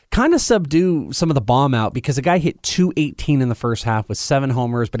kind of subdue some of the bomb out because the guy hit 218 in the first half with 7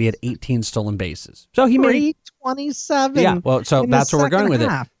 homers, but he had 18 stolen bases. So he made 327. Yeah, well, so that's where we're going with it.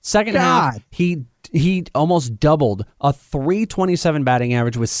 Second half, he almost doubled a 327 batting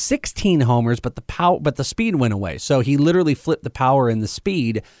average with 16 homers, but the speed went away. So he literally flipped the power and the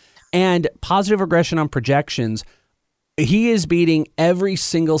speed. And positive regression on projections, he is beating every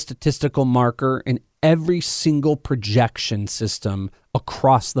single statistical marker in every single projection system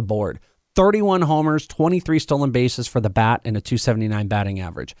across the board. 31 homers, 23 stolen bases for the bat, and a 279 batting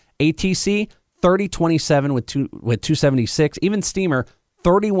average. ATC, 30-27 with 276. Even Steamer,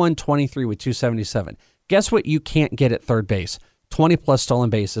 31-23 with 277. Guess what you can't get at third base? 20-plus stolen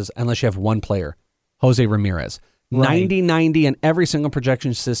bases unless you have one player, Jose Ramirez. Right. 90-90 in every single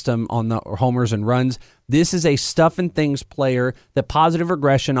projection system on the homers and runs. This is a stuff and things player. The positive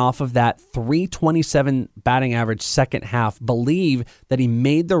regression off of that 327 batting average second half believe that he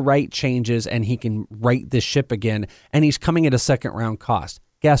made the right changes and he can right this ship again, and he's coming at a second round cost.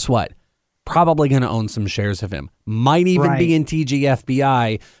 Guess what? Probably going to own some shares of him. Might even be in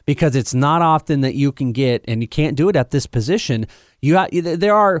TGFBI because it's not often that you can get, and you can't do it at this position.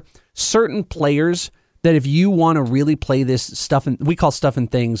 There are certain players that if you want to really play this stuff, and we call stuff and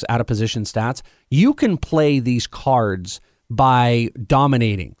things out of position stats, you can play these cards by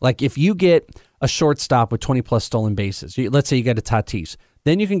dominating. Like if you get a shortstop with 20-plus stolen bases, let's say you get a Tatis,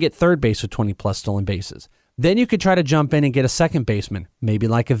 then you can get third base with 20-plus stolen bases. Then you could try to jump in and get a second baseman, maybe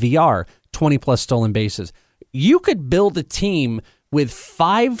like a VR, 20-plus stolen bases. You could build a team with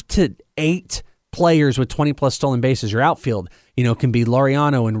 5 to 8 players with 20-plus stolen bases. Your outfield, can be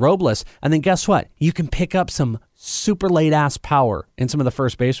Laureano and Robles. And then guess what? You can pick up some super late-ass power in some of the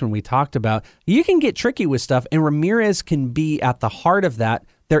first basemen we talked about. You can get tricky with stuff, and Ramirez can be at the heart of that.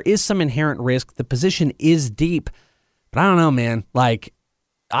 There is some inherent risk. The position is deep. But I don't know, man.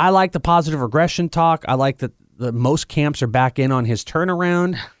 I like the positive regression talk. I like that the most camps are back in on his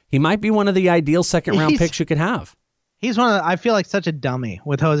turnaround. He might be one of the ideal second-round picks you could have. He's I feel like such a dummy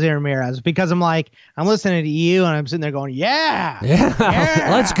with Jose Ramirez because I'm listening to you and I'm sitting there going, yeah,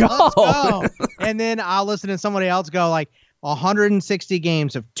 let's go. And then I'll listen to somebody else go 160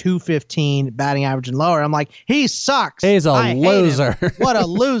 games of 215 batting average and lower. I'm like, he sucks. He's a loser. What a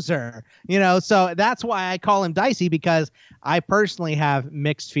loser. So that's why I call him dicey, because I personally have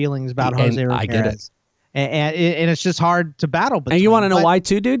mixed feelings about Jose Ramirez. I get it. And it's just hard to battle between. And you want to know why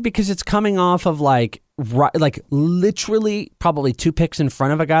too, dude? Because it's coming off of literally probably 2 picks in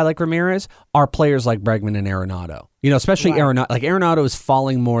front of a guy like Ramirez are players like Bregman and Arenado. Especially Arenado. Arenado is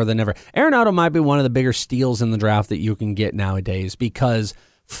falling more than ever. Arenado might be one of the bigger steals in the draft that you can get nowadays because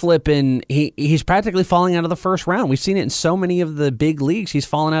he's practically falling out of the first round. We've seen it in so many of the big leagues. He's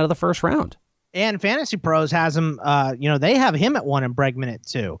fallen out of the first round. And Fantasy Pros has him, they have him at 1 and Bregman at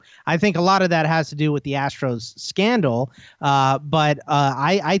 2. I think a lot of that has to do with the Astros scandal, but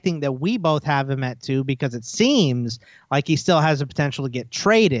I think that we both have him at 2 because it seems like he still has the potential to get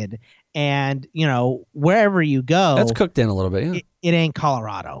traded. And, wherever you go. That's cooked in a little bit, yeah. It ain't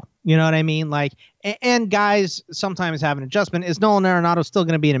Colorado. You know what I mean? And guys sometimes have an adjustment. Is Nolan Arenado still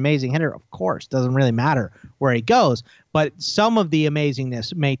going to be an amazing hitter? Of course. Doesn't really matter where he goes. But some of the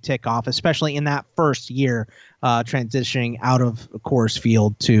amazingness may tick off, especially in that first year transitioning out of Coors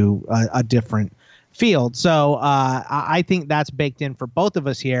Field to a different field. So I think that's baked in for both of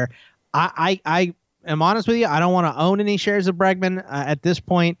us here. I am honest with you. I don't want to own any shares of Bregman at this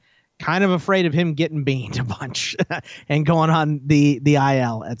point. Kind of afraid of him getting beamed a bunch and going on the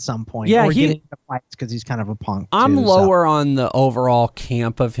IL at some point. Yeah, or getting into fights because he's kind of a punk. I'm lower on the overall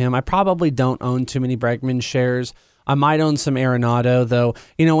camp of him. I probably don't own too many Bregman shares. I might own some Arenado, though.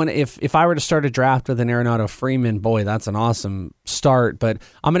 If I were to start a draft with an Arenado Freeman, boy, that's an awesome start. But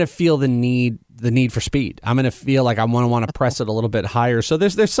I'm going to feel the need for speed. I'm going to feel like I want to press it a little bit higher. So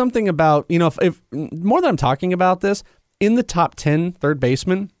there's something about if more than I'm talking about this in the top 10 third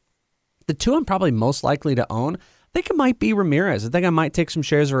baseman. The 2 I'm probably most likely to own, I think it might be Ramirez. I think I might take some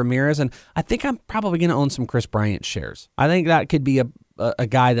shares of Ramirez, and I think I'm probably going to own some Chris Bryant shares. I think that could be a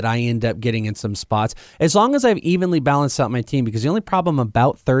guy that I end up getting in some spots, as long as I've evenly balanced out my team, because the only problem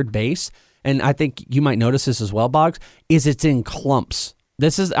about third base, and I think you might notice this as well, Boggs, is it's in clumps.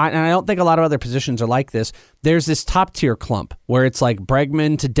 And I don't think a lot of other positions are like this. There's this top tier clump where it's like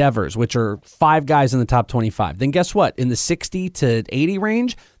Bregman to Devers, which are 5 guys in the top 25. Then guess what? In the 60 to 80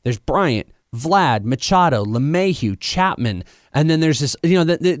 range, there's Bryant, Vlad, Machado, LeMahieu, Chapman, and then there's this,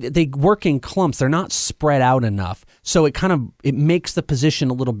 they work in clumps. They're not spread out enough. So it makes the position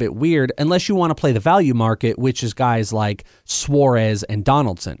a little bit weird unless you want to play the value market, which is guys like Suarez and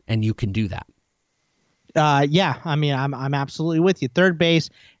Donaldson, and you can do that. Yeah, I mean, I'm absolutely with you. Third base,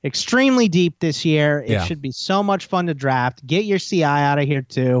 extremely deep this year. It should be so much fun to draft. Get your CI out of here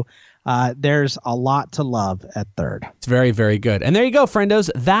too. There's a lot to love at third. It's very, very good. And there you go,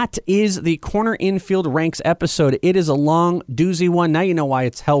 friendos. That is the Corner Infield Ranks episode. It is a long doozy one. Now you know why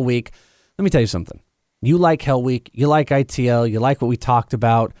it's Hell Week. Let me tell you something. You like Hell Week. You like ITL. You like what we talked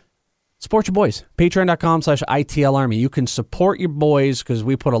about. Support your boys. Patreon.com/ITL Army. You can support your boys because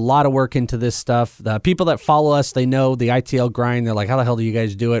we put a lot of work into this stuff. The people that follow us, they know the ITL grind. They're like, how the hell do you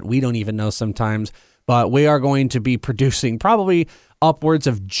guys do it? We don't even know sometimes. But we are going to be producing probably upwards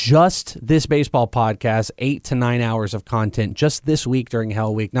of just this baseball podcast, 8 to 9 hours of content just this week during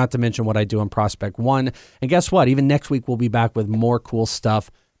Hell Week, not to mention what I do on Prospect One. And guess what? Even next week, we'll be back with more cool stuff.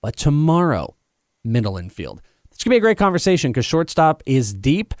 But tomorrow, middle infield. It's going to be a great conversation because shortstop is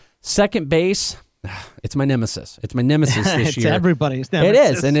deep. Second base, it's my nemesis. It's my nemesis this year. It's everybody's nemesis.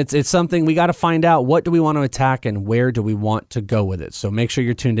 It is, and it's something we got to find out. What do we want to attack, and where do we want to go with it? So make sure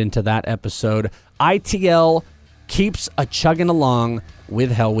you're tuned into that episode. ITL keeps a chugging along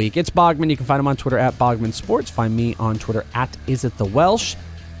with Hell Week. It's Bogman. You can find him on Twitter at Bogman Sports. Find me on Twitter at IsItTheWelsh.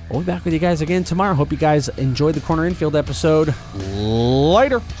 We'll be back with you guys again tomorrow. Hope you guys enjoyed the Corner Infield episode.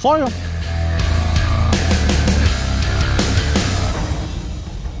 Later. Fire.